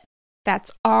separate.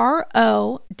 That's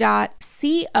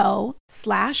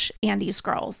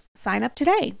ro.co/AndysGirls. Sign up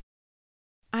today.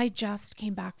 I just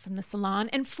came back from the salon,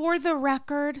 and for the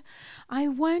record, I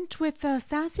went with a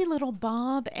sassy little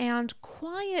bob and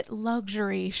quiet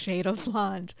luxury shade of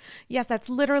blonde. Yes, that's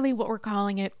literally what we're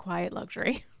calling it, quiet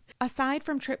luxury. Aside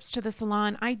from trips to the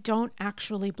salon, I don't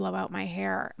actually blow out my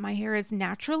hair. My hair is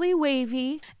naturally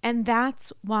wavy, and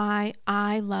that's why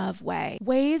I love Ouai.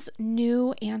 Ouai's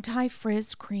new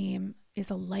anti-frizz cream is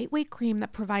a lightweight cream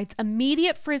that provides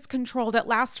immediate frizz control that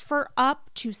lasts for up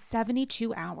to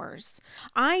 72 hours.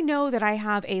 I know that I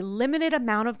have a limited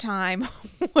amount of time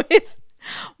with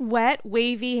wet,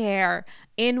 wavy hair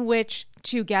in which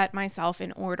to get myself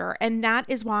in order. And that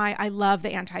is why I love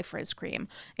the anti-frizz cream.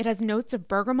 It has notes of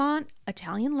bergamot,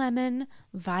 Italian lemon,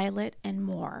 violet, and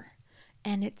more.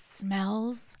 And it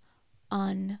smells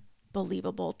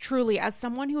unbelievable. Truly, as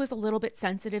someone who is a little bit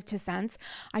sensitive to scents,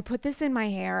 I put this in my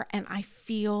hair and I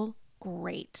feel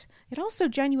great. It also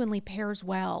genuinely pairs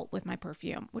well with my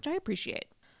perfume, which I appreciate.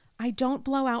 I don't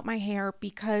blow out my hair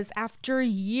because after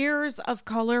years of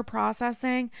color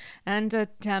processing and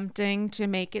attempting to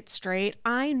make it straight,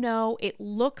 I know it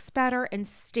looks better and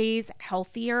stays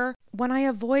healthier when I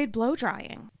avoid blow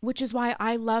drying, which is why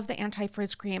I love the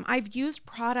anti-frizz cream. I've used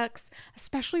products,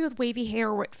 especially with wavy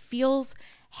hair, where it feels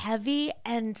heavy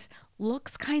and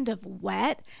looks kind of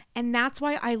wet, and that's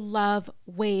why I love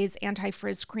Ouai's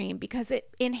anti-frizz cream, because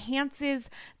it enhances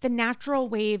the natural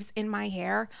waves in my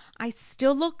hair. I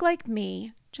still look like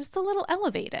me, just a little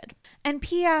elevated. And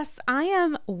P.S., I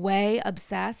am way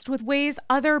obsessed with Ouai's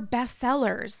other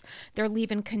bestsellers. Their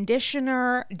leave-in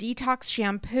conditioner, detox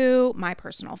shampoo, my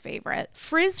personal favorite.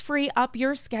 Frizz-free up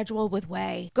your schedule with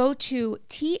Ouai. Go to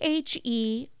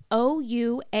TheOuai.com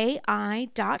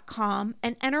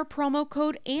and enter promo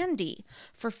code ANDY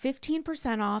for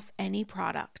 15% off any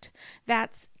product.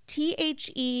 That's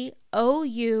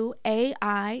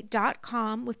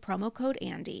THEOUAI.com with promo code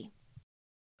Andy.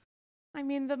 I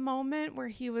mean, the moment where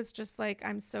he was just like,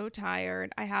 I'm so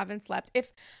tired, I haven't slept.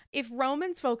 If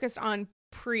Roman's focused on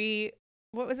pre-grieving?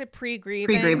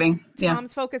 Pre-grieving, yeah.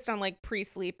 Tom's focused on like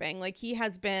pre-sleeping. Like he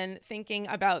has been thinking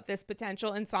about this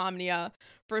potential insomnia.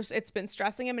 First, it's been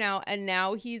stressing him out, and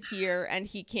now he's here and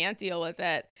he can't deal with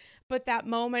it. But that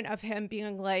moment of him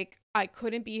being like, I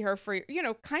couldn't be here for,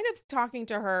 kind of talking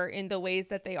to her in the ways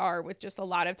that they are with just a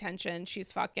lot of tension.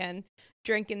 She's fucking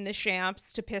drinking the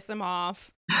champs to piss him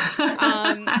off.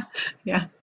 Yeah.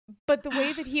 But the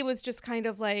way that he was just kind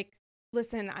of like,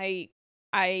 listen, I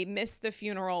missed the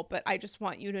funeral, but I just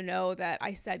want you to know that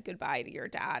I said goodbye to your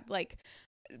dad. Like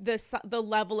the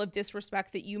level of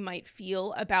disrespect that you might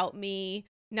feel about me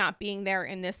not being there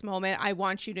in this moment, I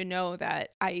want you to know that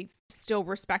I still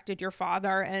respected your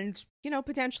father and,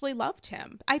 potentially loved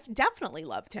him. I definitely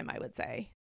loved him, I would say.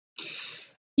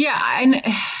 Yeah. And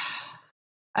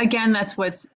again, that's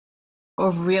what's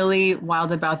really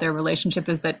wild about their relationship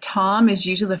is that Tom is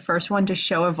usually the first one to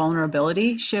show a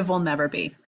vulnerability. Shiv will never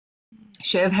be.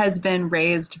 Shiv has been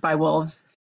raised by wolves,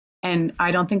 and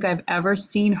I don't think I've ever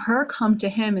seen her come to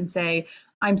him and say,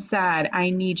 I'm sad, I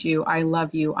need you, I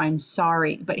love you, I'm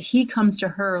sorry. But he comes to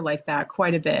her like that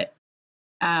quite a bit.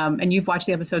 And you've watched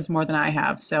the episodes more than I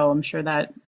have, so I'm sure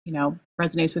that,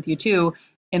 resonates with you too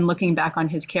in looking back on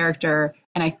his character.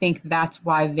 And I think that's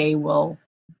why they will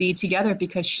be together,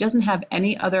 because she doesn't have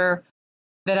any other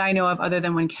that I know of other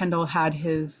than when Kendall had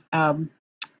his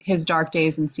dark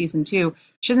days in season 2.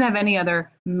 She doesn't have any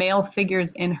other male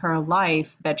figures in her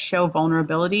life that show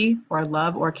vulnerability or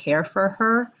love or care for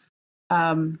her.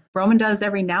 Roman does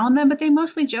every now and then, but they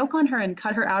mostly joke on her and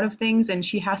cut her out of things, and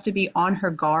she has to be on her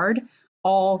guard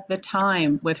all the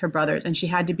time with her brothers, and she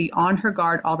had to be on her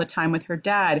guard all the time with her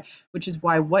dad, which is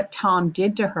why what Tom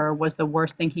did to her was the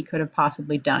worst thing he could have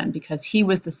possibly done, because he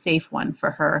was the safe one for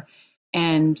her.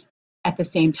 And at the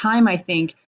same time, I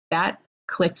think that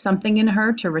clicked something in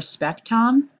her to respect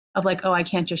Tom, of like, oh, I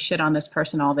can't just shit on this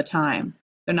person all the time.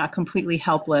 They're not completely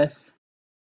helpless.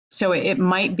 So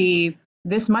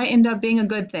this might end up being a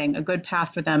good thing, a good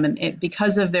path for them. And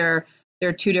because of their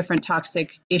two different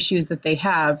toxic issues that they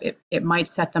have, it might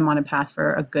set them on a path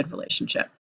for a good relationship.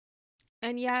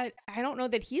 And yet, I don't know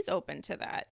that he's open to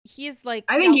that. He's like,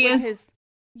 I think he is.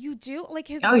 You do? Like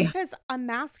his wife has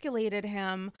emasculated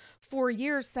him for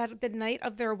years, said the night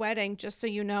of their wedding, just so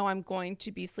you know, I'm going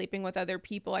to be sleeping with other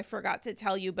people. I forgot to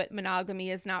tell you, but monogamy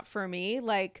is not for me.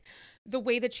 Like the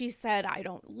way that she said, I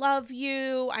don't love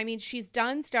you. I mean, she's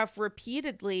done stuff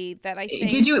repeatedly that I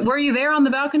think. Were you there on the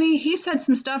balcony? He said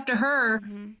some stuff to her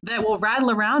that will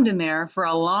rattle around in there for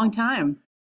a long time.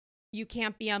 You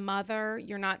can't be a mother.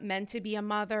 You're not meant to be a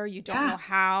mother. You don't know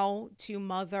how to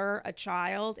mother a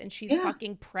child. And she's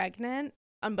fucking pregnant,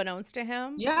 unbeknownst to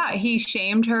him. Yeah, he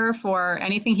shamed her for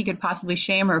anything he could possibly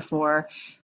shame her for.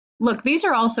 Look, these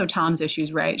are also Tom's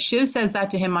issues, right? Shiv says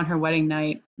that to him on her wedding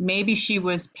night. Maybe she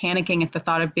was panicking at the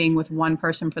thought of being with one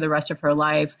person for the rest of her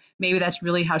life. Maybe that's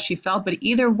really how she felt. But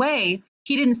either way,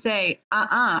 he didn't say,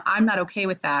 I'm not okay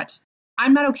with that.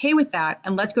 I'm not okay with that.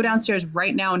 And let's go downstairs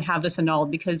right now and have this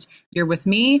annulled because you're with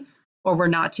me or we're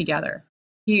not together.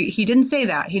 He didn't say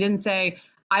that. He didn't say,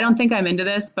 I don't think I'm into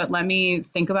this, but let me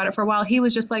think about it for a while. He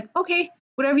was just like, okay,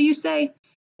 whatever you say.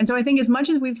 And so I think as much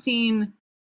as we've seen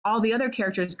all the other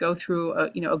characters go through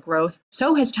a growth,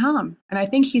 so has Tom. And I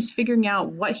think he's figuring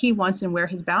out what he wants and where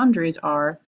his boundaries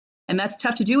are. And that's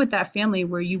tough to do with that family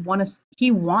where he wants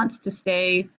to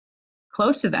stay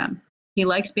close to them. He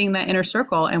likes being that inner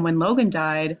circle. And when Logan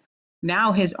died,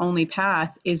 now his only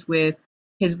path is with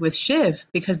Shiv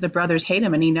because the brothers hate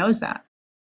him and he knows that.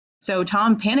 So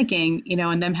Tom panicking,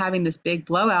 and them having this big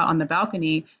blowout on the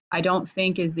balcony, I don't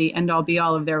think is the end all be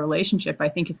all of their relationship. I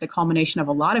think it's the culmination of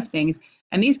a lot of things.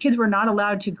 And these kids were not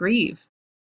allowed to grieve.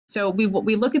 So we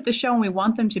look at the show and we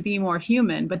want them to be more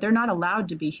human, but they're not allowed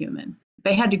to be human.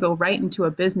 They had to go right into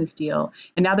a business deal,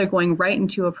 and now they're going right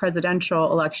into a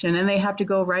presidential election, and they have to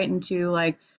go right into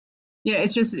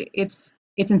it's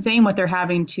insane what they're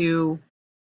having to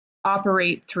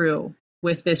operate through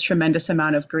with this tremendous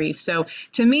amount of grief. So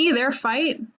to me, their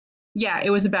fight, it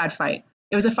was a bad fight.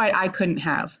 It was a fight I couldn't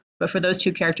have, but for those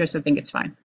two characters, I think it's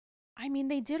fine. I mean,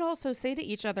 they did also say to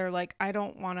each other, like, I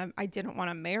didn't want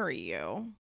to marry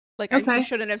you. Like, okay. I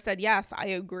shouldn't have said, yes, I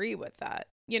agree with that.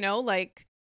 Like,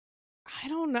 I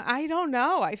don't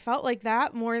know. I felt like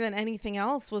that more than anything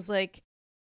else was like,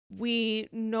 we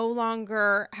no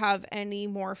longer have any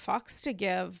more fucks to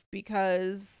give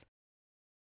because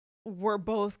were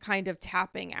both kind of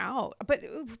tapping out.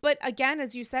 But again,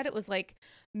 as you said, it was like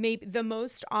maybe the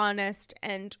most honest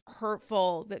and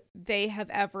hurtful that they have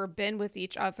ever been with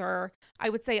each other. I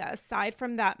would say aside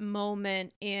from that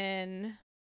moment in,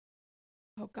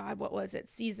 oh God, what was it?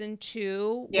 Season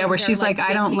 2, Yeah, when where they're she's like like,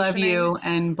 I don't love vacationing. you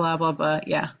and blah, blah, blah.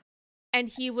 Yeah. And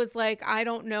he was like, I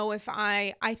don't know if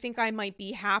I think I might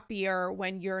be happier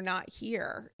when you're not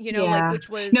here, like, Yeah. which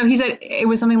was, No, he said it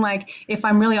was something like, if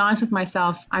I'm really honest with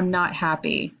myself, I'm not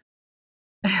happy.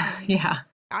 mhm. Yeah.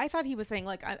 I thought he was saying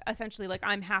like, essentially like,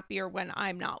 I'm happier when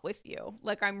I'm not with you.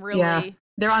 Like I'm Yeah. really,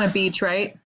 They're on a beach,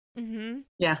 right? mm-hmm.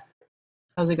 Yeah.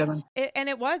 That was a good one. And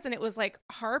it was like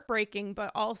heartbreaking,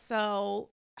 but also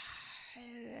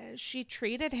she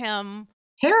treated him,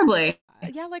 Terribly.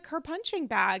 yeah, like her punching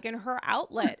bag and her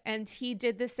outlet. And he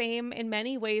did the same in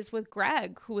many ways with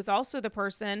Greg, who was also the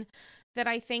person that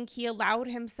I think he allowed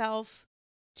himself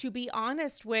to be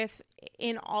honest with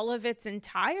in all of its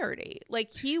entirety.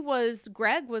 Like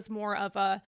Greg was more of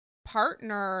a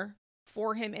partner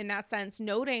for him in that sense,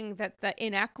 noting that the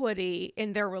inequity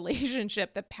in their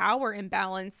relationship, the power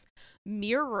imbalance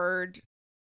mirrored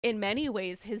in many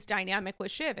ways his dynamic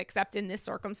with Shiv, except in this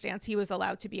circumstance, he was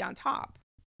allowed to be on top.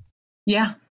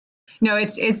 Yeah. No,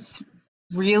 it's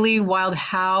really wild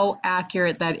how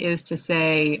accurate that is to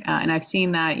say. And I've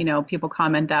seen that, people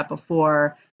comment that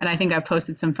before. And I think I've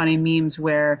posted some funny memes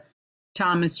where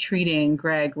Tom is treating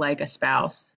Greg like a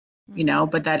spouse, Mm-hmm.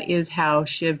 but that is how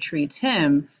Shiv treats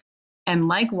him. And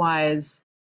likewise,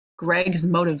 Greg's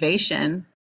motivation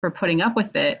for putting up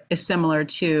with it is similar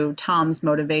to Tom's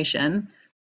motivation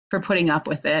for putting up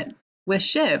with it with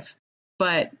Shiv.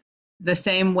 But the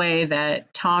same way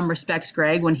that Tom respects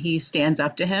Greg when he stands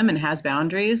up to him and has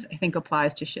boundaries, I think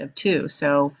applies to Shiv too.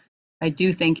 So I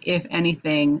do think, if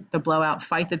anything, the blowout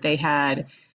fight that they had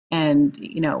and,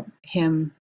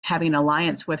 him having an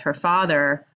alliance with her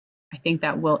father, I think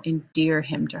that will endear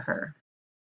him to her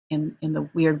in the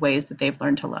weird ways that they've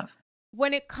learned to love.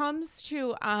 When it comes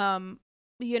to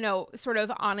sort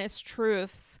of honest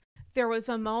truths, there was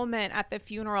a moment at the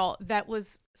funeral that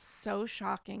was so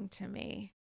shocking to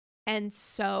me and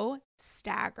so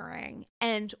staggering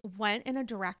and went in a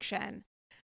direction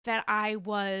that I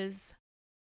was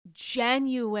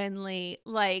genuinely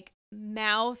like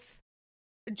mouth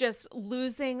just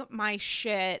losing my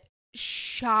shit,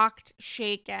 shocked,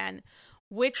 shaken,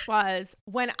 which was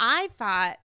when I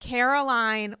thought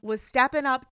Caroline was stepping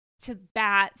up to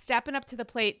bat, stepping up to the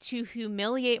plate to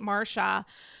humiliate Marcia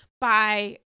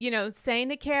by, saying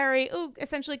to Carrie, oh,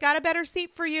 essentially got a better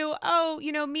seat for you. Oh,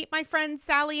 meet my friend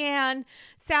Sally Ann.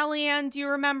 Sally Ann, do you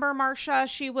remember Marcia?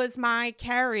 She was my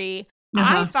Carrie. I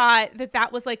Uh-huh. thought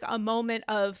that was like a moment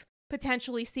of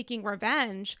potentially seeking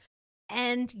revenge.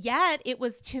 And yet it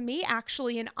was, to me,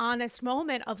 actually an honest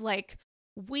moment of like,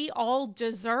 we all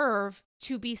deserve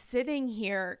to be sitting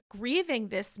here grieving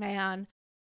this man,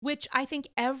 which I think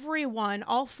everyone,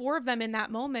 all four of them in that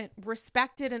moment,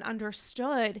 respected and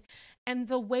understood. And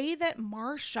the way that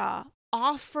Marcia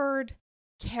offered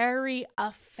Carrie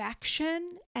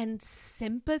affection and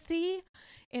sympathy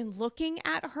in looking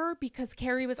at her, because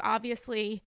Carrie was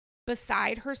obviously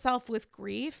beside herself with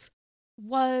grief,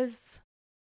 was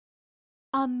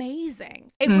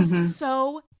amazing. It was Mm-hmm.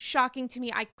 so shocking to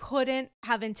me. I couldn't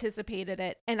have anticipated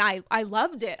it. And I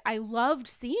loved it. I loved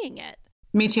seeing it.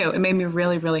 Me too. It made me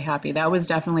really, really happy. That was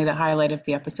definitely the highlight of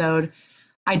the episode.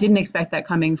 I didn't expect that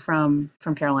coming from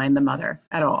Caroline, the mother,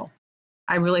 at all.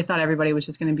 I really thought everybody was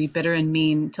just going to be bitter and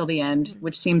mean till the end,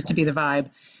 which seems to be the vibe.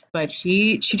 But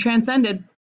she transcended.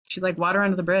 She's like water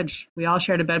under the bridge. We all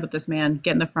shared a bed with this man.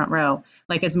 Get in the front row.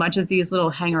 Like, as much as these little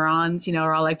hanger-ons,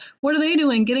 are all like, "What are they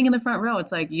doing? Getting in the front row?"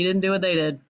 It's like, you didn't do what they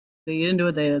did. You didn't do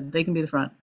what they did. They can be the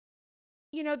front.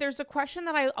 There's a question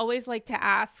that I always like to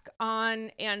ask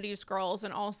on Andy's Girls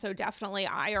and also definitely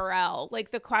IRL,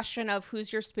 like the question of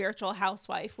who's your spiritual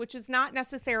housewife, which is not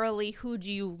necessarily who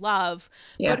do you love,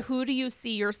 Yeah. but who do you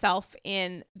see yourself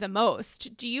in the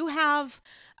most? Do you have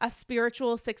a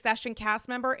spiritual Succession cast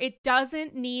member? It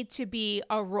doesn't need to be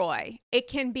a Roy. It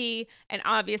can be, and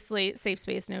obviously, safe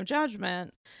space, no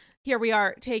judgment. Here we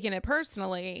are taking it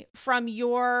personally from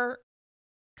your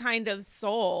kind of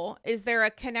soul. Is there a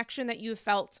connection that you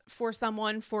felt for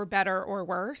someone for better or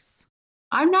worse?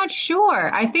 I'm not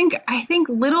sure. I think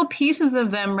little pieces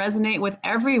of them resonate with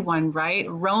everyone, right?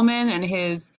 Roman and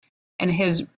his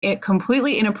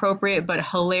completely inappropriate but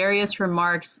hilarious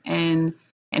remarks and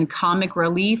comic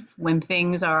relief when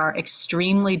things are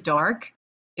extremely dark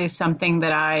is something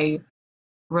that I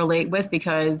relate with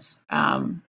because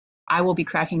I will be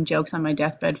cracking jokes on my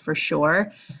deathbed for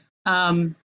sure.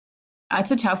 Um, That's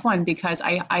a tough one because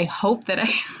I hope that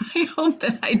I hope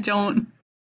that I don't.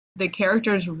 The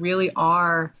characters really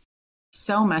are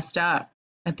so messed up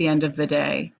at the end of the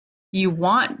day. You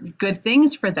want good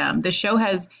things for them. The show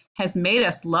has made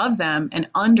us love them and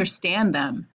understand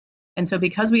them. And so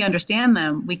because we understand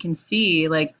them, we can see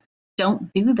like,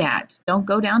 don't do that. Don't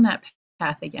go down that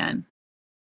path again.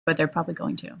 But they're probably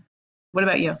going to. What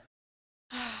about you?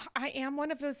 I am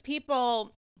one of those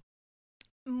people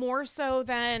more so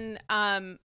than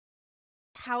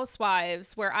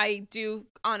Housewives, where I do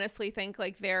honestly think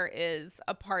like there is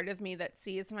a part of me that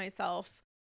sees myself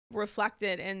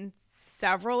reflected in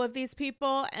several of these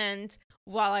people. And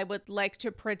while I would like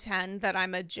to pretend that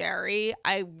I'm a Jerry,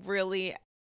 I really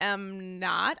am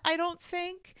not, I don't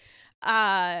think.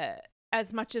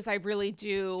 As much as I really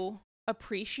do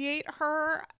appreciate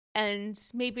her, and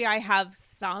maybe I have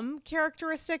some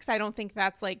characteristics, I don't think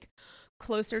that's like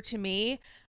closer to me.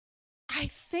 I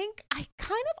think I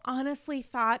kind of honestly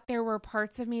thought there were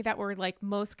parts of me that were like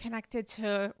most connected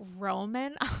to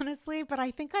Roman, honestly, but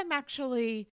I think I'm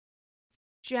actually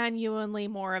genuinely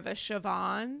more of a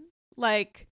Siobhan.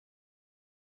 Like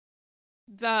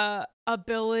the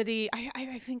ability,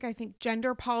 I think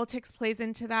gender politics plays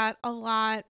into that a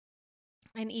lot.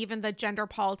 And even the gender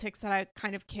politics that I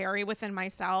kind of carry within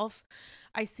myself.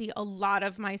 I see a lot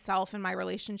of myself in my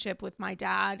relationship with my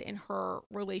dad, in her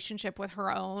relationship with her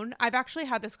own. I've actually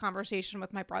had this conversation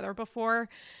with my brother before,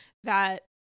 that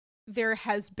there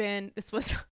has been, this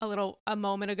was a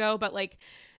moment ago, but like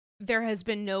there has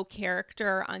been no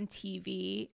character on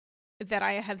TV that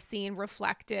I have seen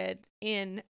reflected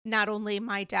in not only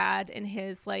my dad and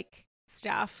his like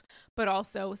stuff, but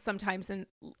also sometimes in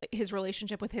his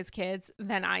relationship with his kids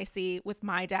than I see with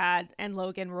my dad and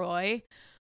Logan Roy,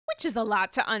 which is a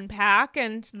lot to unpack,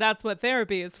 and that's what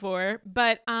therapy is for.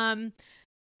 But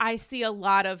I see a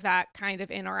lot of that kind of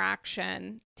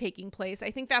interaction taking place. I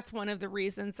think that's one of the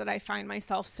reasons that I find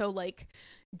myself so like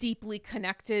deeply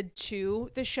connected to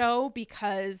the show,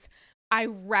 because I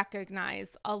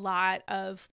recognize a lot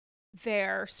of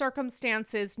their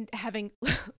circumstances having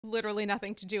literally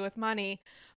nothing to do with money,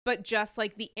 but just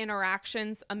like the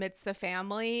interactions amidst the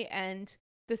family and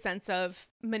the sense of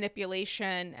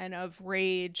manipulation and of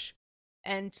rage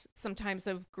and sometimes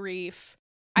of grief.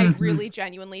 I really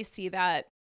genuinely see that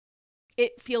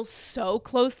it feels so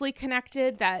closely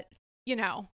connected that, you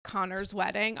know, Connor's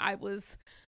wedding, I was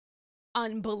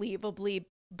unbelievably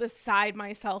beside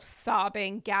myself,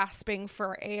 sobbing, gasping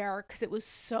for air because it was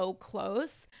so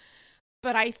close.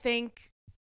 But I think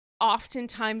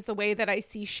oftentimes the way that I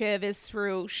see Shiv is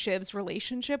through Shiv's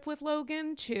relationship with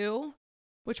Logan too,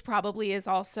 which probably is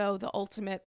also the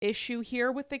ultimate issue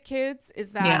here with the kids,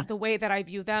 is that the way that I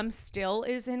view them still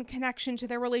is in connection to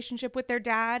their relationship with their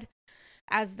dad,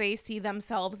 as they see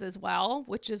themselves as well,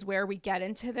 which is where we get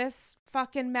into this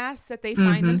fucking mess that they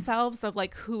find themselves of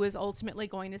like who is ultimately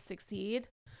going to succeed.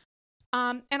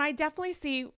 And I definitely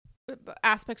see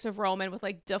aspects of Roman with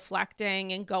like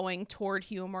deflecting and going toward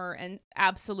humor and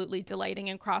absolutely delighting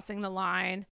in crossing the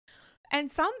line, and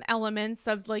some elements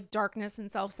of like darkness and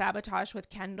self-sabotage with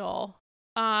Kendall.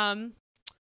 But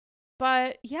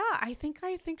yeah, I think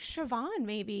Siobhan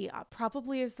maybe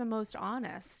probably is the most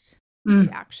honest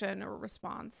reaction or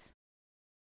response.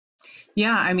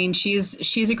 Yeah, I mean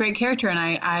she's a great character, and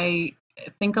I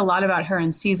think a lot about her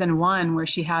in season 1, where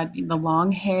she had the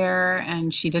long hair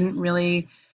and she didn't really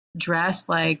dress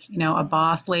like, you know, a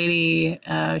boss lady.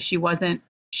 She wasn't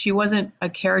a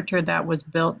character that was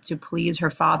built to please her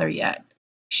father yet.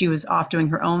 She was off doing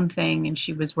her own thing, and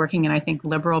she was working in, I think,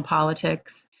 liberal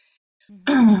politics,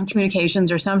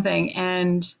 communications or something.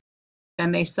 And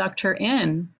then they sucked her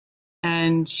in,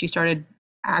 and she started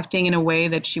acting in a way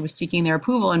that she was seeking their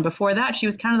approval. And before that, she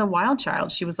was kind of the wild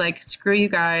child. She was like, screw you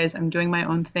guys, I'm doing my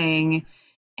own thing.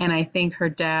 And I think her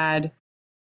dad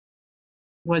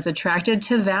was attracted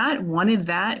to that,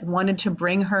 wanted to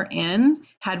bring her in,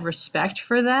 had respect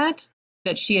for that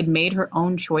she had made her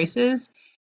own choices.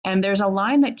 And there's a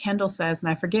line that Kendall says,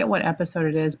 and I forget what episode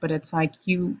it is, but it's like,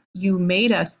 you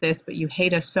made us this, but you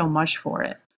hate us so much for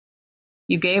it.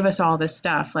 You gave us all this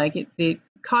stuff. Like it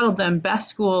coddled them, best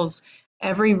schools,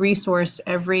 every resource,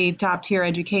 every top tier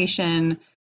education,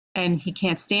 and he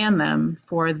can't stand them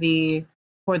for the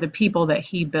people that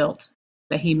he built,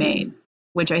 that he made,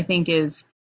 which I think is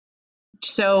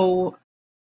so,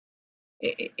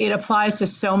 it applies to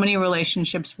so many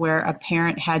relationships where a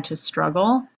parent had to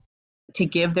struggle to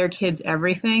give their kids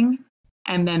everything,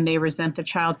 and then they resent the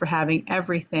child for having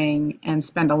everything and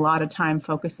spend a lot of time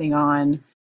focusing on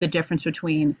the difference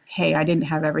between, hey, I didn't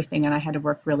have everything and I had to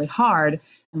work really hard,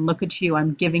 and look at you,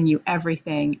 I'm giving you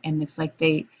everything. And it's like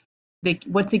they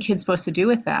what's a kid supposed to do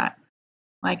with that?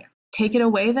 Like, take it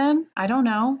away then. I don't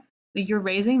know. You're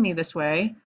raising me this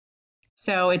way.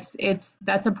 So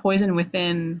that's a poison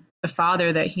within the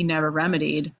father that he never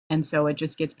remedied. And so it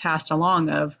just gets passed along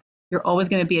of you're always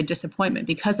going to be a disappointment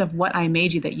because of what I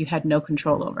made you that you had no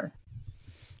control over.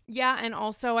 Yeah, and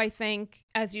also I think,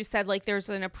 as you said, like there's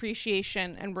an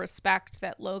appreciation and respect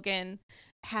that Logan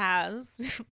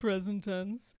has present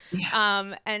tense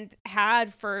Yeah. and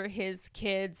had for his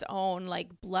kids' own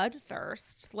like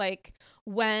bloodthirst. Like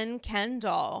when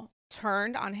Kendall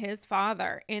turned on his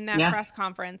father in that Yeah. press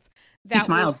conference, He that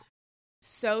smiled. was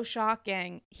so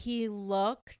shocking. He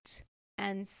looked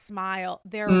and smiled.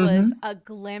 There was Mm-hmm. a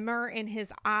glimmer in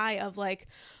his eye of like,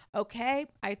 okay,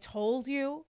 I told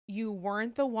you you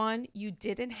weren't the one, you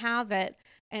didn't have it,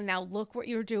 and now look what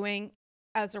you're doing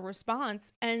as a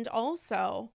response. And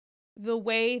also the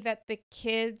way that the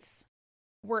kids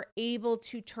were able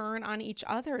to turn on each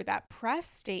other, that press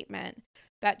statement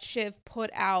that Shiv put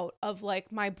out of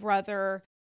like, my brother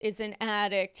is an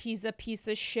addict, he's a piece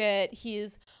of shit,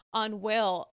 he's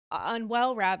unwell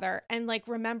rather. And like,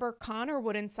 remember, Connor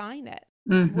wouldn't sign it.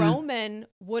 Mm-hmm. Roman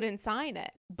wouldn't sign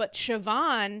it, but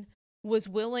Siobhan was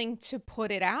willing to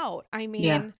put it out. I Yeah.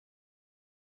 mean,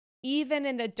 even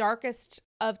in the darkest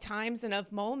of times and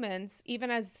of moments, even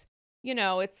as, you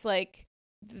know, it's like,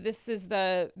 this is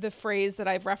the phrase that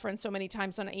I've referenced so many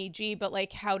times on AG, but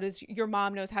like, how does your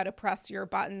mom knows how to press your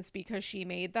buttons because she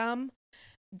made them?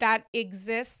 That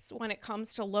exists when it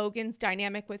comes to Logan's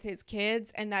dynamic with his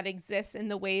kids, and that exists in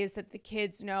the ways that the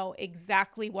kids know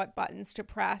exactly what buttons to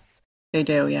press They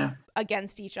do. Yeah.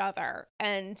 against each other.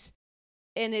 And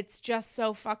it's just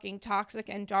so fucking toxic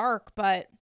and dark. But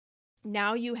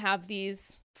now you have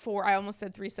these four, I almost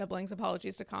said three siblings,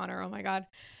 apologies to Connor, oh my god.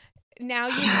 Now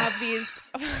you have these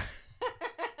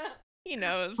he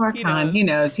knows, Poor he Con. He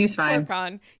knows. knows. He's Poor fine.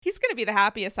 Con. He's gonna be the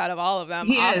happiest out of all of them,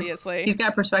 He is. obviously. He's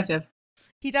got perspective.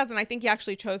 He doesn't. I think he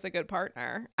actually chose a good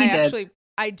partner. He did.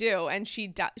 I do. And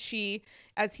she,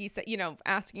 as he said, you know,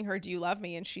 asking her, do you love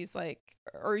me? And she's like,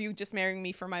 or are you just marrying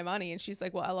me for my money? And she's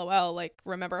like, well, LOL, like,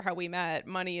 remember how we met?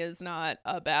 Money is not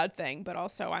a bad thing, but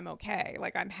also I'm okay.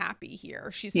 Like, I'm happy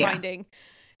here. She's Yeah. finding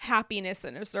happiness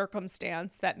in a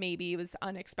circumstance that maybe was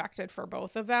unexpected for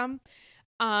both of them.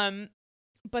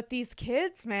 But these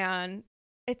kids, man,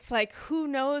 it's like, who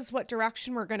knows what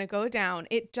direction we're going to go down.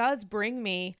 It does bring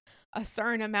me a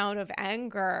certain amount of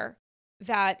anger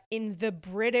that in the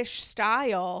British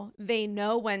style, they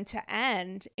know when to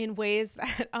end in ways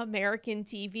that American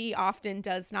TV often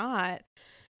does not.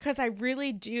 Because I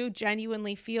really do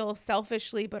genuinely feel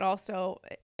selfishly, but also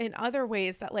in other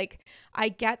ways that like, I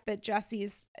get that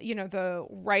Jesse's, you know, the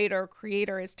writer,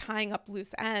 creator is tying up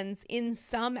loose ends in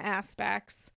some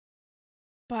aspects.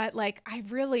 But like, I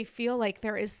really feel like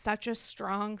there is such a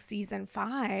strong season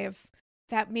 5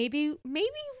 that maybe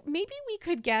we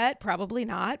could get, probably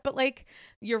not, but like,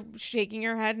 you're shaking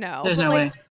your head no. There's But no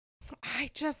like, way.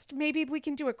 I just, maybe we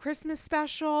can do a Christmas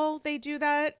special. They do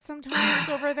that sometimes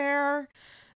over there.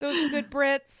 Those good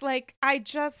Brits. Like,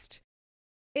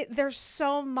 there's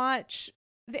so much.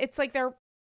 It's like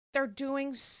they're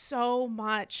doing so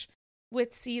much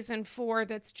with season 4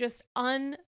 that's just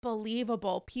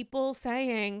unbelievable. People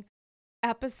saying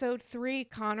episode 3,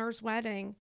 Connor's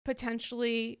wedding,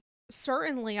 potentially,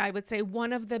 certainly, I would say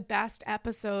one of the best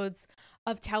episodes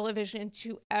of television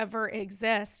to ever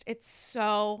exist. It's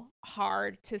so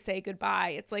hard to say goodbye.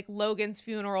 It's like Logan's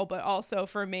funeral, but also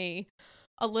for me,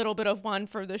 a little bit of one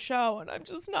for the show, and I'm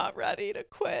just not ready to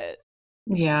quit.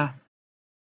 Yeah.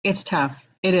 It's tough.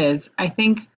 It is. I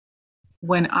think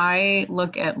when I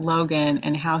look at Logan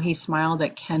and how he smiled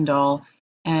at Kendall,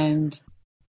 and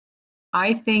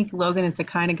I think Logan is the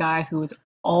kind of guy who is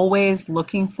always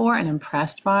looking for and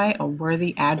impressed by a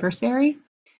worthy adversary.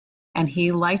 And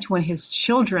he liked when his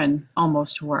children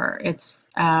almost were. It's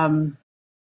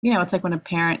like when a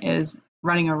parent is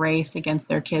running a race against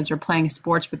their kids or playing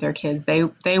sports with their kids.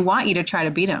 They want you to try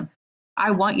to beat them.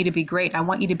 I want you to be great. I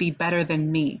want you to be better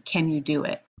than me. Can you do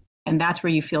it? And that's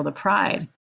where you feel the pride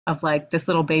of like, this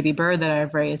little baby bird that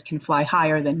I've raised can fly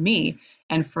higher than me.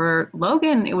 And for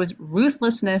Logan, it was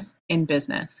ruthlessness in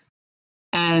business.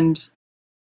 And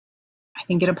I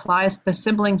think it applies to the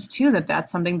siblings too,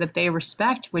 that's something that they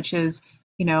respect, which is,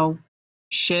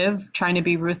 Shiv trying to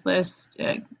be ruthless,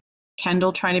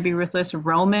 Kendall trying to be ruthless,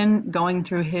 Roman going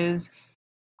through his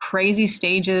crazy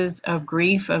stages of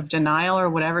grief, of denial, or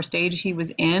whatever stage he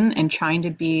was in, and trying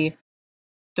to be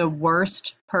the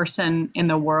worst person in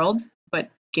the world, but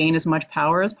gain as much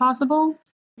power as possible.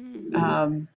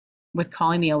 With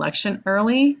calling the election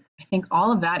early, I think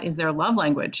all of that is their love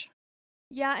language.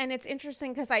 Yeah, and it's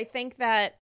interesting because I think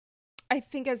that I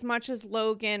think as much as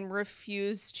Logan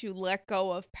refused to let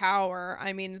go of power,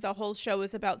 I mean, the whole show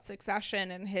is about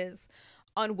Succession and his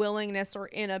unwillingness or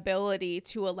inability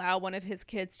to allow one of his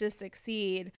kids to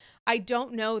succeed. I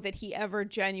don't know that he ever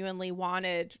genuinely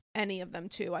wanted any of them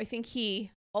to. I think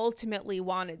he ultimately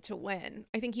wanted to win.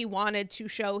 I think he wanted to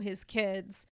show his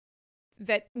kids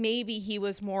that maybe he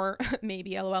was more,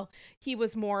 maybe LOL, he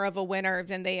was more of a winner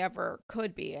than they ever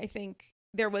could be. I think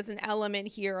there was an element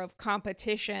here of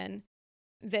competition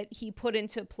that he put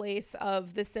into place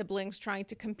of the siblings trying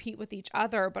to compete with each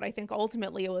other. But I think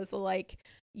ultimately it was like,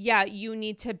 yeah, you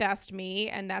need to best me,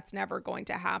 and that's never going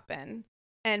to happen.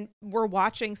 And we're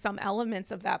watching some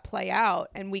elements of that play out.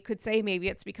 And we could say maybe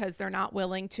it's because they're not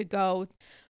willing to go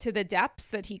to the depths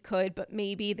that he could, but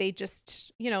maybe they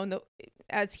just,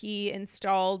 as he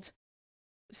installed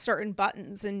certain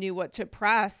buttons and knew what to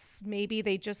press, maybe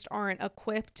they just aren't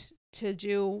equipped to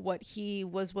do what he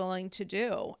was willing to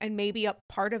do. And maybe a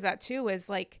part of that too is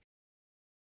like,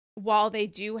 while they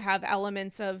do have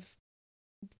elements of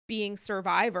being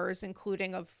survivors,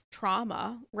 including of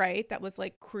trauma, right, that was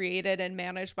like created and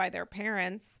managed by their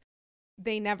parents,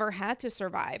 they never had to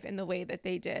survive in the way that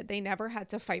they did. They never had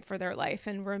to fight for their life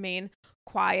and remain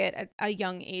quiet at a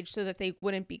young age so that they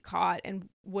wouldn't be caught and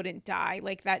wouldn't die.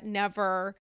 Like that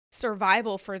never,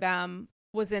 survival for them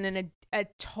was in a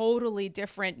totally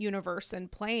different universe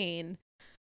and plane.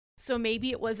 So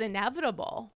maybe it was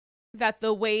inevitable that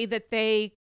the way that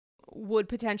they would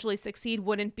potentially succeed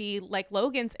wouldn't be like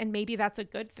Logan's, and maybe that's a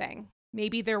good thing.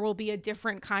 Maybe there will be a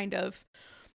different kind of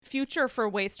future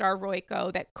for Waystar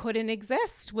Royco that couldn't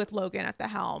exist with Logan at the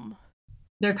helm.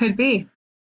 There could be.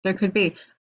 There could be.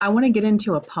 I want to get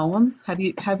into a poem.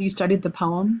 Have you studied the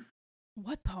poem?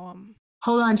 What poem?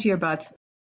 Hold on to your butts.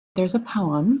 There's a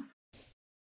poem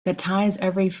that ties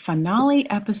every finale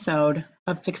episode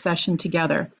of Succession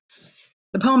together.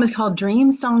 The poem is called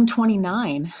Dream Song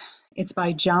 29. It's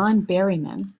by John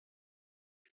Berryman.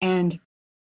 And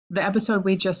the episode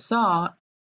we just saw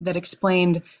that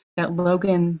explained that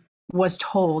Logan was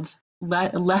told,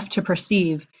 left to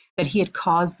perceive that he had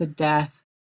caused the death.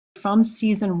 From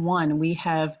season 1,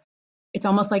 it's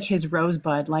almost like his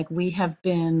rosebud, like we have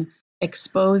been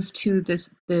exposed to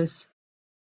this,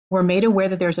 we're made aware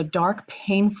that there's a dark,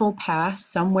 painful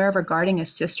past somewhere regarding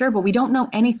his sister, but we don't know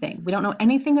anything. We don't know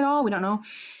anything at all. We don't know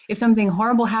if something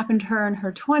horrible happened to her in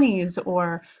her 20s,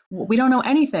 or we don't know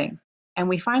anything. And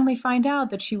we finally find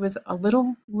out that she was a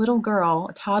little girl,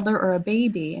 a toddler or a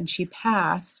baby, and she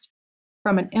passed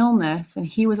from an illness, and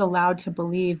he was allowed to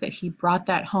believe that he brought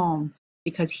that home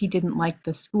because he didn't like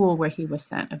the school where he was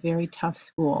sent, a very tough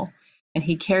school, and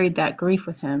he carried that grief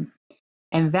with him.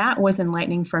 And that was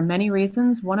enlightening for many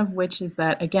reasons, one of which is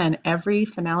that, again, every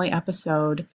finale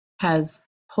episode has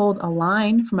pulled a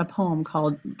line from a poem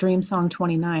called Dream Song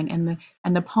 29.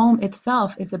 And the poem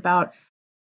itself is about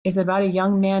a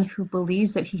young man who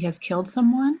believes that he has killed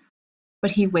someone,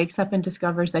 but he wakes up and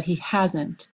discovers that he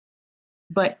hasn't.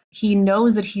 But he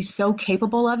knows that he's so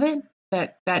capable of it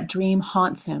that that dream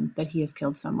haunts him that he has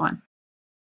killed someone.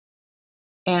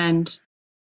 And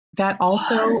that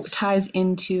also ties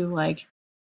into like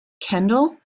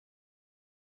Kendall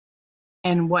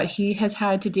and what he has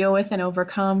had to deal with and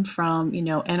overcome from,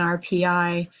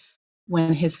 NRPI,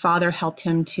 when his father helped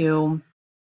him to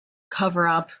cover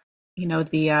up,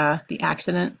 the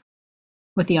accident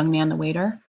with the young man, the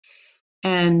waiter.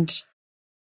 And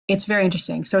it's very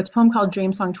interesting. So it's a poem called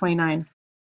Dream Song 29,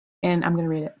 and I'm going to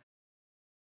read it.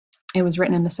 It was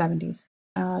written in the 70s.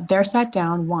 There sat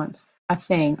down once a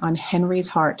thing on Henry's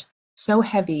heart, so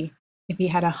heavy if he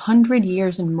had 100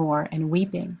 years and more, and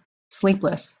weeping,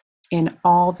 sleepless, in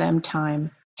all them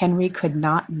time, Henry could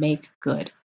not make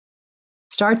good.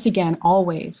 Starts again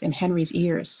always in Henry's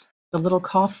ears, the little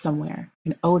cough somewhere,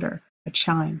 an odor, a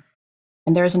chime.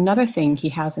 And there is another thing he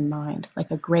has in mind,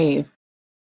 like a grave.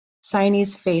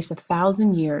 Sine's face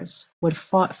 1,000 years would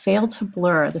fail to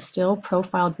blur the still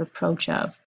profiled reproach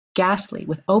of, ghastly,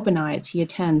 with open eyes he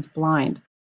attends blind.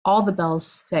 All the bells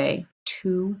say,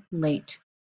 too late.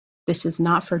 This is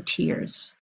not for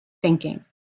tears, thinking.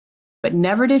 But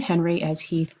never did Henry, as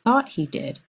he thought he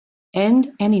did,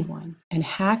 end anyone and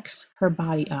hacks her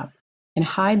body up and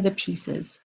hide the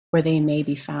pieces where they may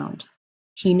be found.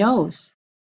 He knows.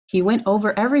 He went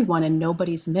over everyone and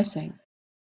nobody's missing.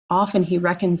 Often he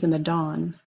reckons in the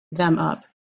dawn, them up.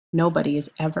 Nobody is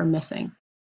ever missing.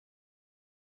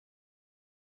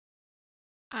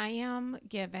 I am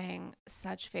giving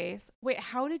such face. Wait,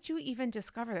 how did you even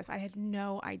discover this? I had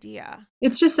no idea.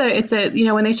 It's just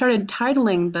when they started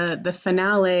titling the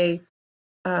finale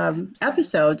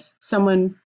episodes,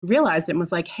 someone realized it and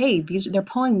was like, hey, they're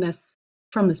pulling this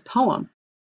from this poem.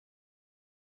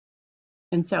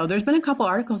 And so there's been a couple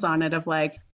articles on it of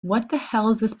like, what the hell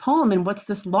is this poem and what's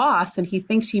this loss? And he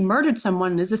thinks he murdered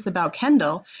someone. Is this about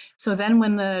Kendall? So then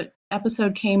when the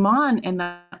episode came on and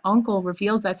the uncle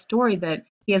reveals that story, that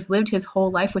he has lived his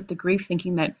whole life with the grief,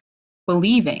 thinking that,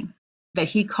 believing that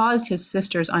he caused his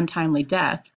sister's untimely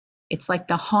death, it's like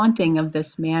the haunting of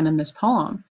this man in this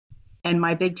poem. And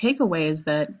my big takeaway is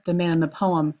that the man in the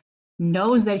poem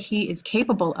knows that he is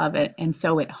capable of it, and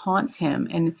so it haunts him.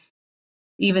 And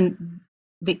even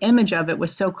the image of it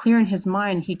was so clear in his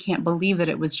mind, he can't believe that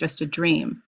it was just a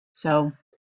dream. So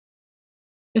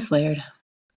it's layered.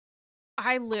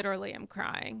 I literally am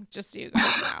crying, just so you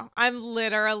guys know. I'm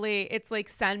literally, it's like,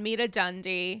 send me to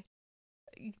Dundee,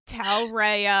 tell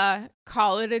Rhea,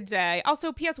 call it a day.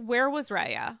 Also, P.S., where was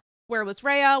Rhea? Where was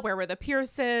Rhea? Where were the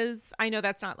Pierces? I know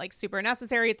that's not like super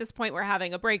necessary at this point. We're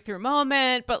having a breakthrough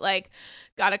moment, but like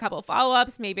got a couple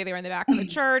follow-ups. Maybe they were in the back of the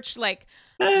church. Like,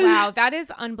 wow, that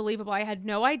is unbelievable. I had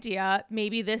no idea.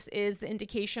 Maybe this is the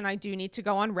indication I do need to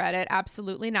go on Reddit.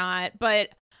 Absolutely not. But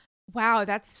wow,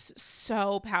 that's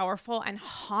so powerful and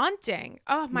haunting.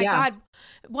 Oh my God.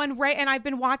 When Ray, and I've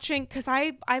been watching, because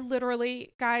I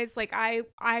literally, guys, like I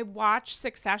watch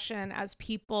Succession as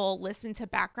people listen to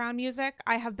background music.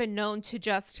 I have been known to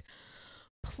just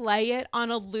play it on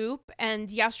a loop.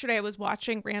 And yesterday I was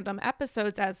watching random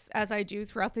episodes as I do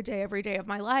throughout the day, every day of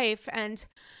my life. And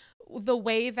the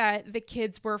way that the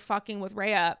kids were fucking with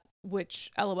Rhea,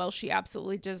 which LOL, she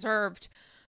absolutely deserved,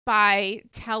 by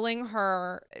telling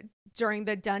her during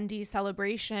the Dundee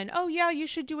celebration, oh yeah, you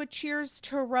should do a cheers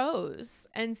to Rose,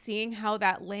 and seeing how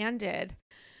that landed,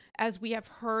 as we have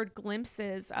heard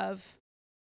glimpses of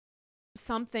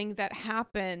something that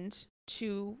happened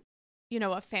to, you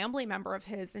know, a family member of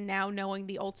his, and now knowing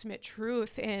the ultimate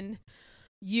truth in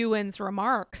Ewan's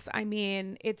remarks. I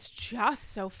mean, it's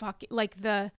just so fucking, like,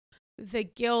 the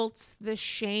guilt, the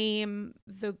shame,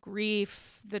 the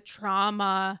grief, the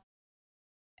trauma.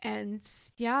 And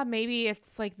yeah, maybe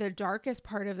it's like the darkest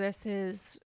part of this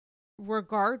is,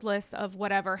 regardless of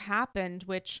whatever happened,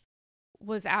 which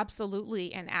was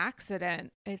absolutely an accident,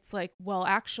 it's like, well,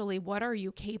 actually, what are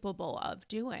you capable of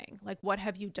doing? Like, what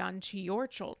have you done to your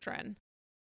children?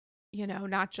 You know,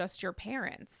 not just your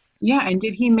parents. Yeah. And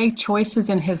did he make choices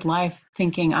in his life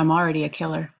thinking, I'm already a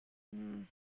killer?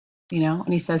 You know,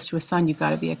 and he says to his son, you've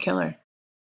got to be a killer.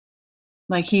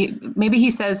 Like maybe he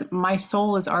says, my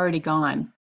soul is already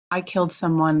gone. I killed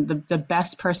someone, the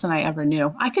best person I ever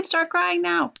knew. I could start crying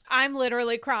now. I'm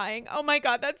literally crying. Oh my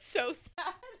God, that's so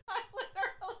sad. I'm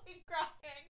literally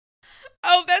crying.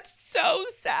 Oh, that's so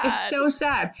sad. It's so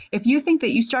sad. If you think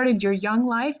that you started your young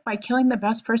life by killing the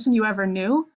best person you ever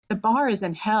knew, the bar is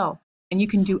in hell, and you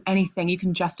can do anything. You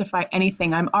can justify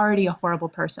anything. I'm already a horrible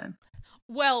person.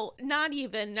 Well, not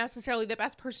even necessarily the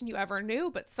best person you ever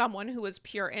knew, but someone who was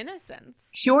pure innocence.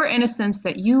 Pure innocence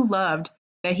that you loved,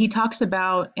 that he talks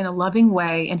about in a loving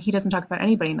way, and he doesn't talk about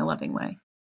anybody in a loving way.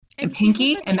 And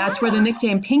Pinky, and that's where the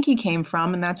nickname Pinky came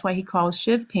from, and that's why he calls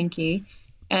Shiv Pinky.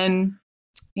 And,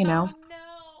 you know. Oh, no.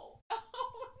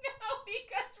 Oh, no,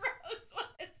 because Rose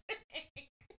was sick.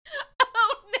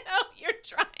 Oh, no, you're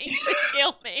trying to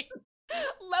kill me.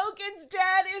 Logan's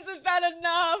dead. Isn't that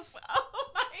enough?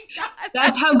 Oh, my God.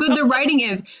 That's how good the writing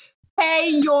is.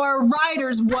 Pay your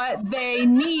writers what they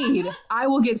need. I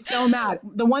will get so mad.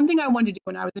 The one thing I wanted to do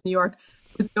when I was in New York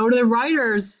was go to the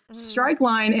writers' strike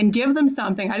line and give them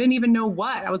something. I didn't even know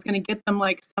what. I was going to get them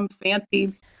like some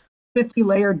fancy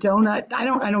 50-layer donut. I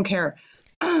don't care.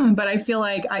 But I feel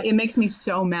like it makes me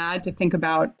so mad to think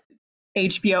about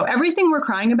HBO. Everything we're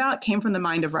crying about came from the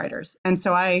mind of writers. And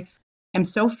so I am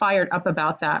so fired up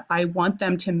about that. I want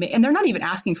them to and they're not even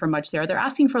asking for much there. They're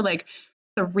asking for like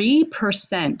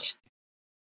 3%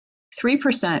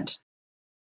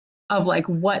 of like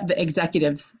what the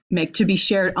executives make to be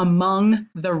shared among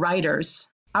the writers.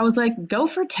 I was like, go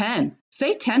for 10.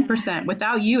 Say 10%.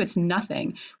 Without you, it's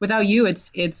nothing. Without you,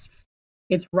 it's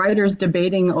writers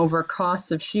debating over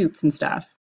costs of shoots and stuff.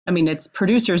 I mean, it's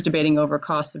producers debating over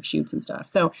costs of shoots and stuff.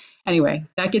 So anyway,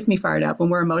 that gets me fired up. When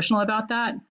we're emotional about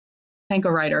that, thank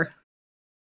a writer.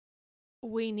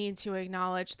 We need to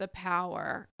acknowledge the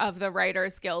power of the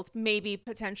Writers Guild, maybe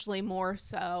potentially more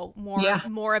so,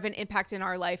 more of an impact in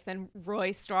our life than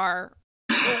Waystar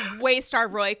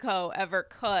Royco ever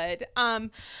could. On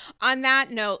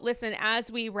that note, listen,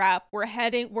 as we wrap, we're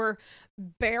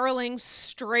barreling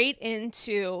straight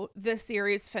into the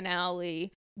series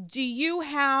finale. Do you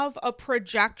have a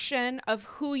projection of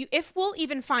if we'll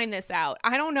even find this out?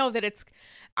 I don't know that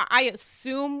I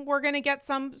assume we're going to get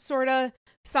some sort of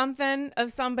something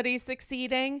of somebody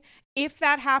succeeding. If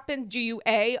that happened, do you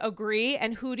agree?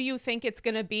 And who do you think it's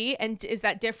going to be? And is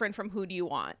that different from who do you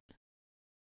want?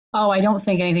 Oh, I don't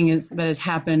think anything that has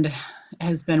happened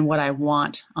has been what I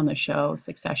want on the show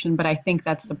Succession, but I think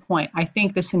that's the point. I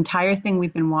think this entire thing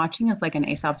we've been watching is like an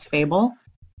Aesop's fable,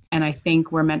 and I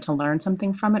think we're meant to learn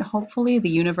something from it, hopefully. The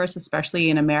universe, especially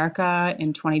in America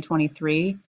in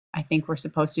 2023, I think we're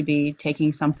supposed to be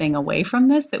taking something away from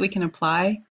this that we can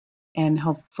apply and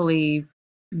hopefully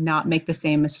not make the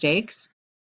same mistakes.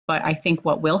 But I think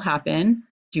what will happen,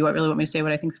 do you really want me to say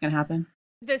what I think is going to happen?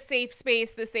 The safe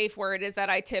space, the safe word is that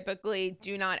I typically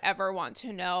do not ever want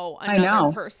to know I another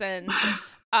know. person's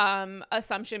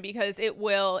assumption, because it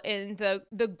will, in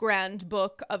the grand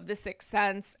book of The Sixth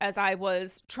Sense, as I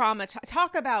was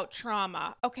talk about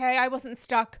trauma. Okay, I wasn't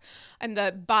stuck in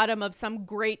the bottom of some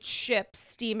great ship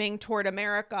steaming toward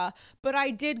America, but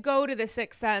I did go to The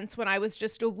Sixth Sense when I was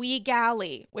just a wee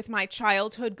galley with my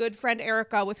childhood good friend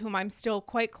Erica, with whom I'm still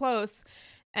quite close.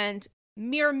 And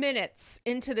mere minutes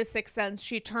into The Sixth Sense,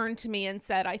 she turned to me and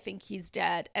said, "I think he's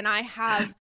dead." And I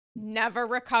have never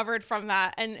recovered from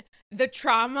that. And the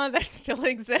trauma that still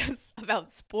exists about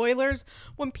spoilers.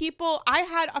 I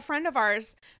had a friend of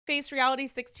ours, Face Reality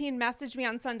 16, message me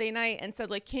on Sunday night and said,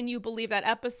 like, "Can you believe that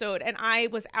episode?" And I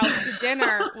was out to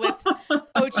dinner with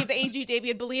OG of the AG,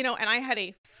 David Bellino, and I had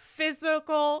a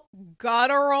physical,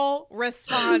 guttural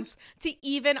response to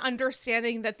even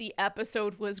understanding that the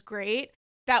episode was great.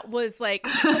 That was like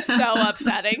so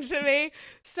upsetting to me.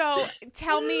 So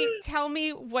tell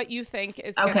me what you think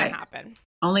is going to Okay, happen.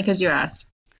 only because you asked.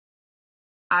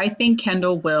 I think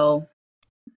Kendall will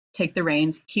take the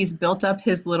reins. He's built up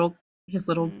his little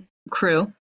Mm.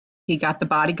 crew. He got the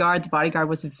bodyguard. The bodyguard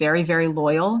was very, very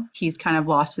loyal. He's kind of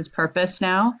lost his purpose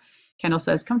now. Kendall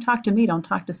says, "Come talk to me. Don't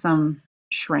talk to some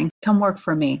shrink. Come work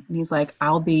for me." And he's like,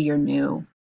 "I'll be your new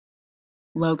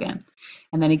Logan."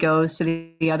 And then he goes to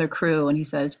the other crew and he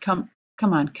says, come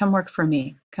on, come work for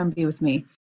me. Come be with me."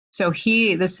 So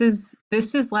this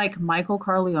is like Michael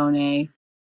Corleone,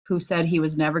 who said he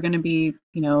was never going to be,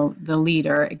 the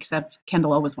leader, except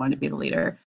Kendall always wanted to be the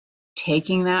leader,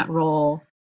 taking that role,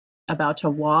 about to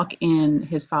walk in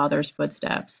his father's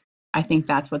footsteps. I think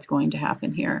that's what's going to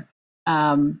happen here.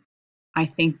 Um, I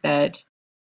think that,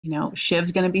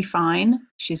 Shiv's going to be fine.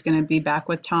 She's going to be back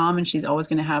with Tom, and she's always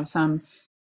going to have some,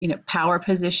 power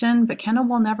position, but Kendall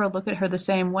will never look at her the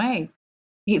same way.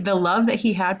 The love that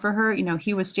he had for her,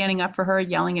 he was standing up for her,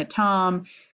 yelling at Tom.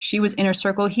 She was inner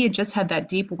circle. He had just had that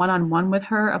deep one-on-one with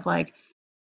her of like,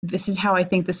 this is how I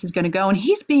think this is going to go. And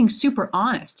he's being super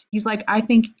honest. He's like, I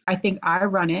think I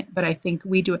run it, but I think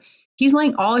we do it. He's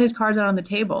laying all his cards out on the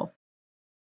table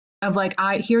of like,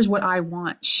 here's what I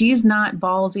want. She's not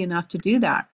ballsy enough to do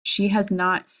that. She has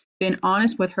not been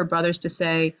honest with her brothers to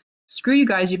say, screw you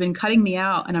guys, you've been cutting me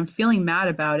out and I'm feeling mad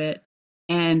about it.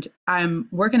 And I'm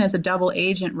working as a double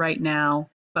agent right now,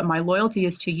 but my loyalty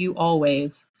is to you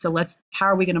always. So how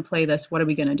are we going to play this? What are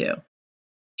we going to do?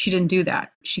 She didn't do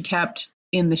that. She kept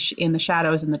in the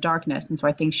shadows, in the darkness. And so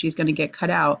I think she's going to get cut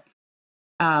out.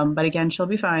 But again, she'll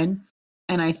be fine.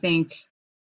 And I think,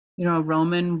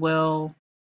 Roman will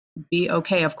be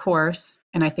okay, of course,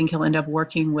 and I think he'll end up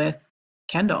working with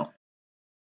Kendall.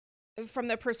 From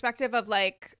the perspective of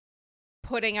like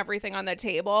putting everything on the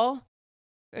table,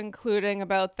 including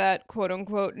about that quote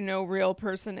unquote no real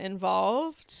person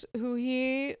involved who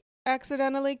he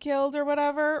accidentally killed or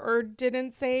whatever, or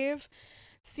didn't save,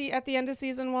 see at the end of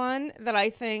season 1, that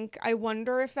I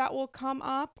wonder if that will come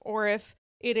up, or if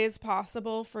it is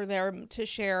possible for them to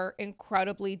share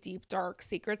incredibly deep, dark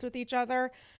secrets with each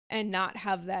other and not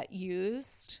have that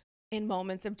used in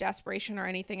moments of desperation or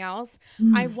anything else.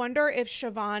 I Mm. wonder if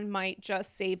Siobhan might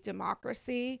just save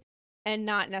democracy and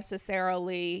not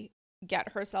necessarily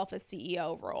get herself a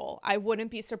CEO role. I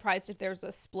wouldn't be surprised if there's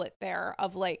a split there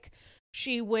of like,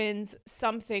 she wins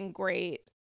something great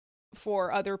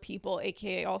for other people,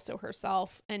 aka also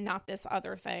herself, and not this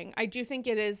other thing. I do think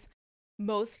it is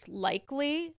most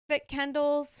likely that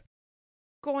Kendall's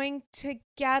going to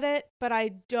get it, but I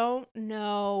don't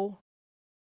know,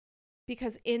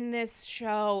 because in this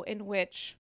show, in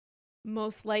which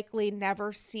most likely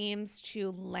never seems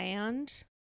to land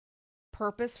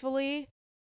purposefully,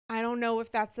 I don't know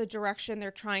if that's the direction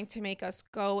they're trying to make us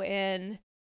go in,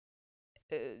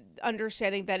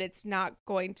 understanding that it's not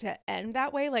going to end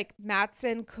that way. Like,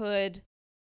 Matsson could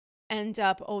end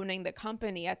up owning the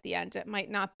company at the end. It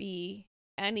might not be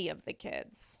any of the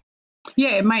kids.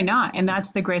 Yeah, it might not. And that's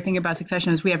the great thing about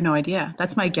Succession is we have no idea.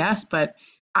 That's my guess, but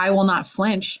I will not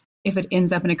flinch if it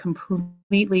ends up in a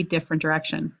completely different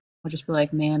direction. I'll just be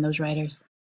like, man, those writers.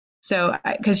 So,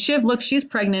 because Shiv, look, she's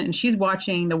pregnant and she's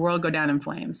watching the world go down in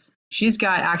flames. She's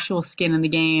got actual skin in the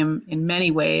game in many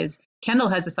ways. Kendall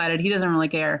has decided he doesn't really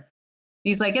care.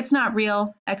 He's like, it's not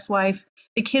real, ex-wife.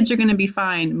 The kids are going to be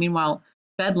fine. Meanwhile,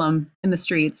 Bedlam in the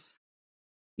streets,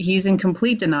 he's in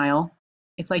complete denial.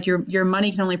 It's like your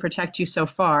money can only protect you so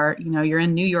far. You know, you're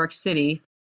in New York City.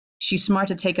 She's smart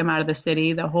to take him out of the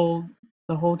city. The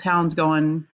whole town's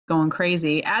going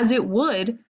crazy, as it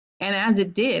would, and as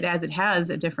it did, as it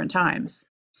has at different times.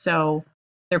 So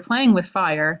they're playing with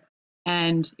fire.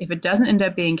 And if it doesn't end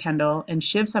up being Kendall and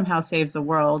Shiv somehow saves the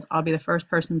world, I'll be the first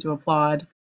person to applaud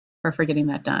her for getting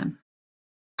that done.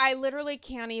 I literally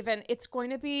can't even, it's going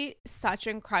to be such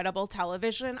incredible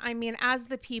television. I mean, as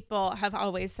the people have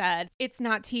always said, it's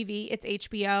not TV, it's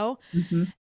HBO. Mm-hmm.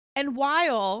 And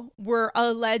while we're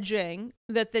alleging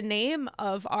that the name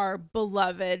of our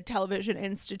beloved television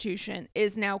institution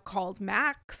is now called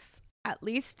Max, at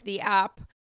least the app,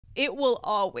 it will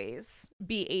always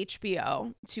be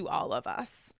HBO to all of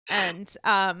us. And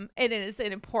it is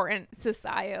an important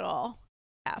societal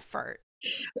effort.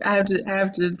 I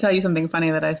have to tell you something funny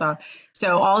that I saw.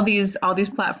 So all these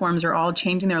platforms are all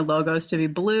changing their logos to be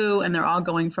blue, and they're all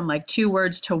going from like 2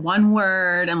 words to 1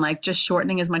 word and like just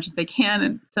shortening as much as they can.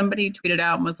 And somebody tweeted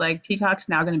out and was like, Peacock's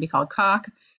now going to be called Cock,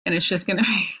 and it's just going to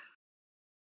be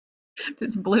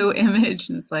this blue image.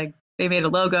 And it's like they made a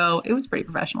logo. It was pretty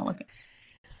professional looking.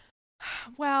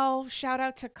 Well, shout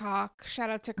out to Cock.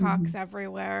 Shout out to Cocks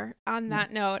everywhere. On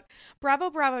that note, bravo,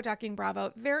 bravo, ducking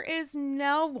bravo. There is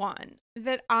no one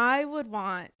that I would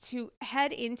want to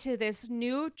head into this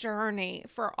new journey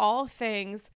for all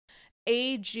things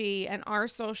AG and our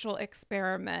social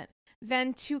experiment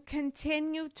than to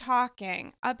continue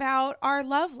talking about our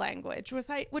love language,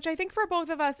 which I think for both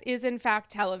of us is in fact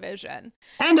television.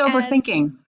 And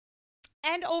overthinking.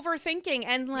 And overthinking,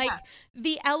 and like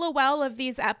the LOL of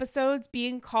these episodes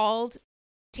being called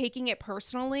Taking It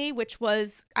Personally, which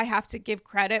was, I have to give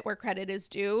credit where credit is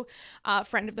due.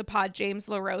 Friend of the pod, James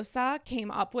LaRosa, came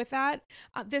up with that.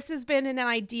 This has been an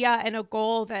idea and a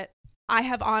goal that I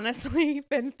have honestly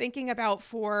been thinking about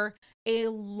for a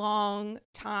long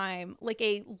time, like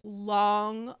a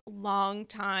long, long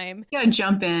time. You gotta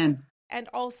jump in. And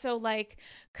also like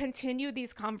continue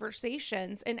these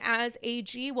conversations. And as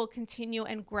AG will continue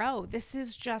and grow, this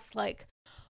is just like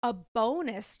a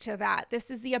bonus to that.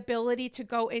 This is the ability to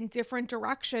go in different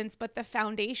directions, but the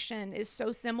foundation is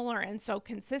so similar and so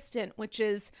consistent, which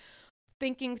is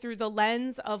thinking through the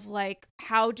lens of like,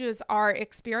 how does our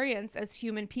experience as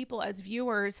human people, as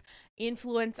viewers,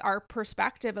 influence our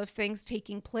perspective of things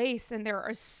taking place? And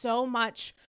there's so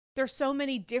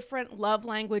many different love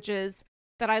languages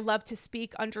that I love to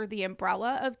speak under the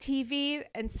umbrella of TV,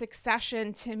 and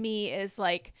Succession to me is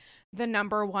like the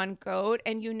number 1 goat,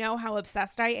 and you know how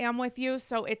obsessed I am with you,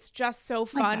 so it's just so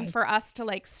fun for us to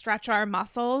like stretch our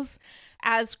muscles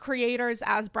as creators,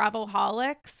 as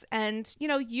Bravoholics, and you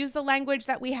know, use the language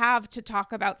that we have to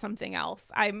talk about something else.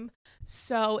 I'm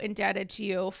so indebted to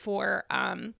you for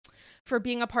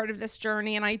being a part of this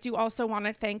journey, and I do also want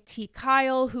to thank T.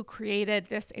 Kyle, who created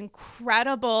this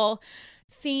incredible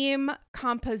theme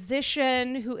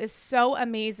composition, who is so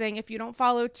amazing. If you don't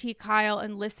follow T. Kyle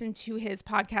and listen to his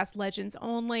podcast Legends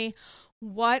Only,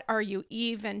 what are you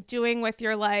even doing with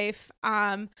your life?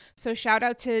 So shout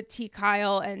out to T.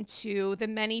 Kyle and to the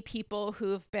many people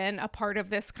who've been a part of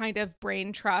this kind of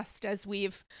brain trust as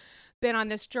we've been on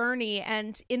this journey,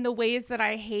 and in the ways that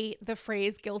I hate the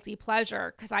phrase guilty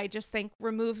pleasure, because I just think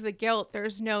remove the guilt.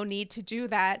 There's no need to do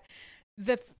that.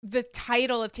 The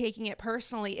title of Taking It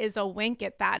Personally is a wink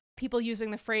at that. People using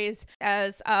the phrase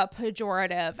as a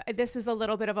pejorative. This is a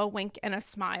little bit of a wink and a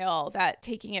smile that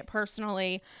taking it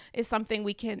personally is something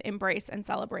we can embrace and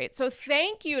celebrate. So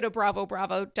thank you to Bravo,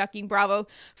 Bravo, Ducking Bravo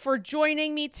for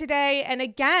joining me today. And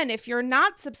again, if you're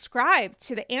not subscribed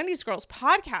to the Andy's Girls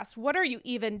podcast, what are you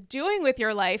even doing with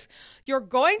your life? You're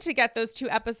going to get those 2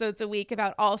 episodes a week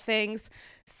about all things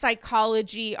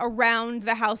psychology around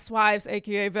the Housewives,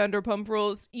 aka Vanderpump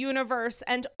Rules universe,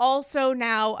 and also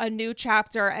now a new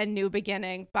chapter and new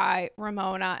beginning by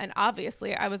Ramona. And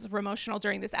obviously I was emotional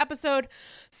during this episode,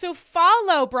 so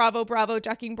follow Bravo, Bravo,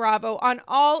 Ducking Bravo on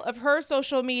all of her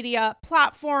social media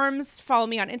platforms. Follow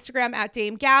me on Instagram at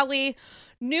Dame Galley.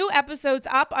 New episodes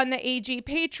up on the AG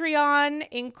Patreon,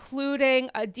 including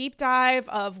a deep dive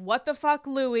of What the Fuck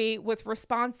Louie with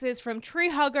responses from tree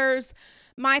huggers,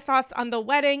 my thoughts on the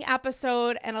wedding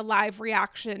episode, and a live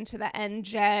reaction to the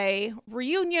NJ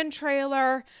reunion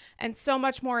trailer, and so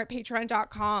much more at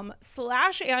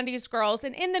patreon.com/Andy's Girls.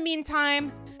 And in the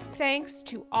meantime, thanks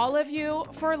to all of you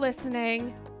for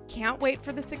listening. Can't wait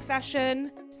for the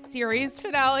Succession series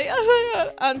finale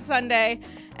on Sunday,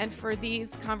 and for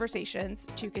these conversations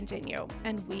to continue.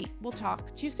 And we will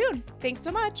talk to you soon. Thanks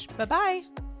so much.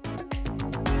 Bye-bye.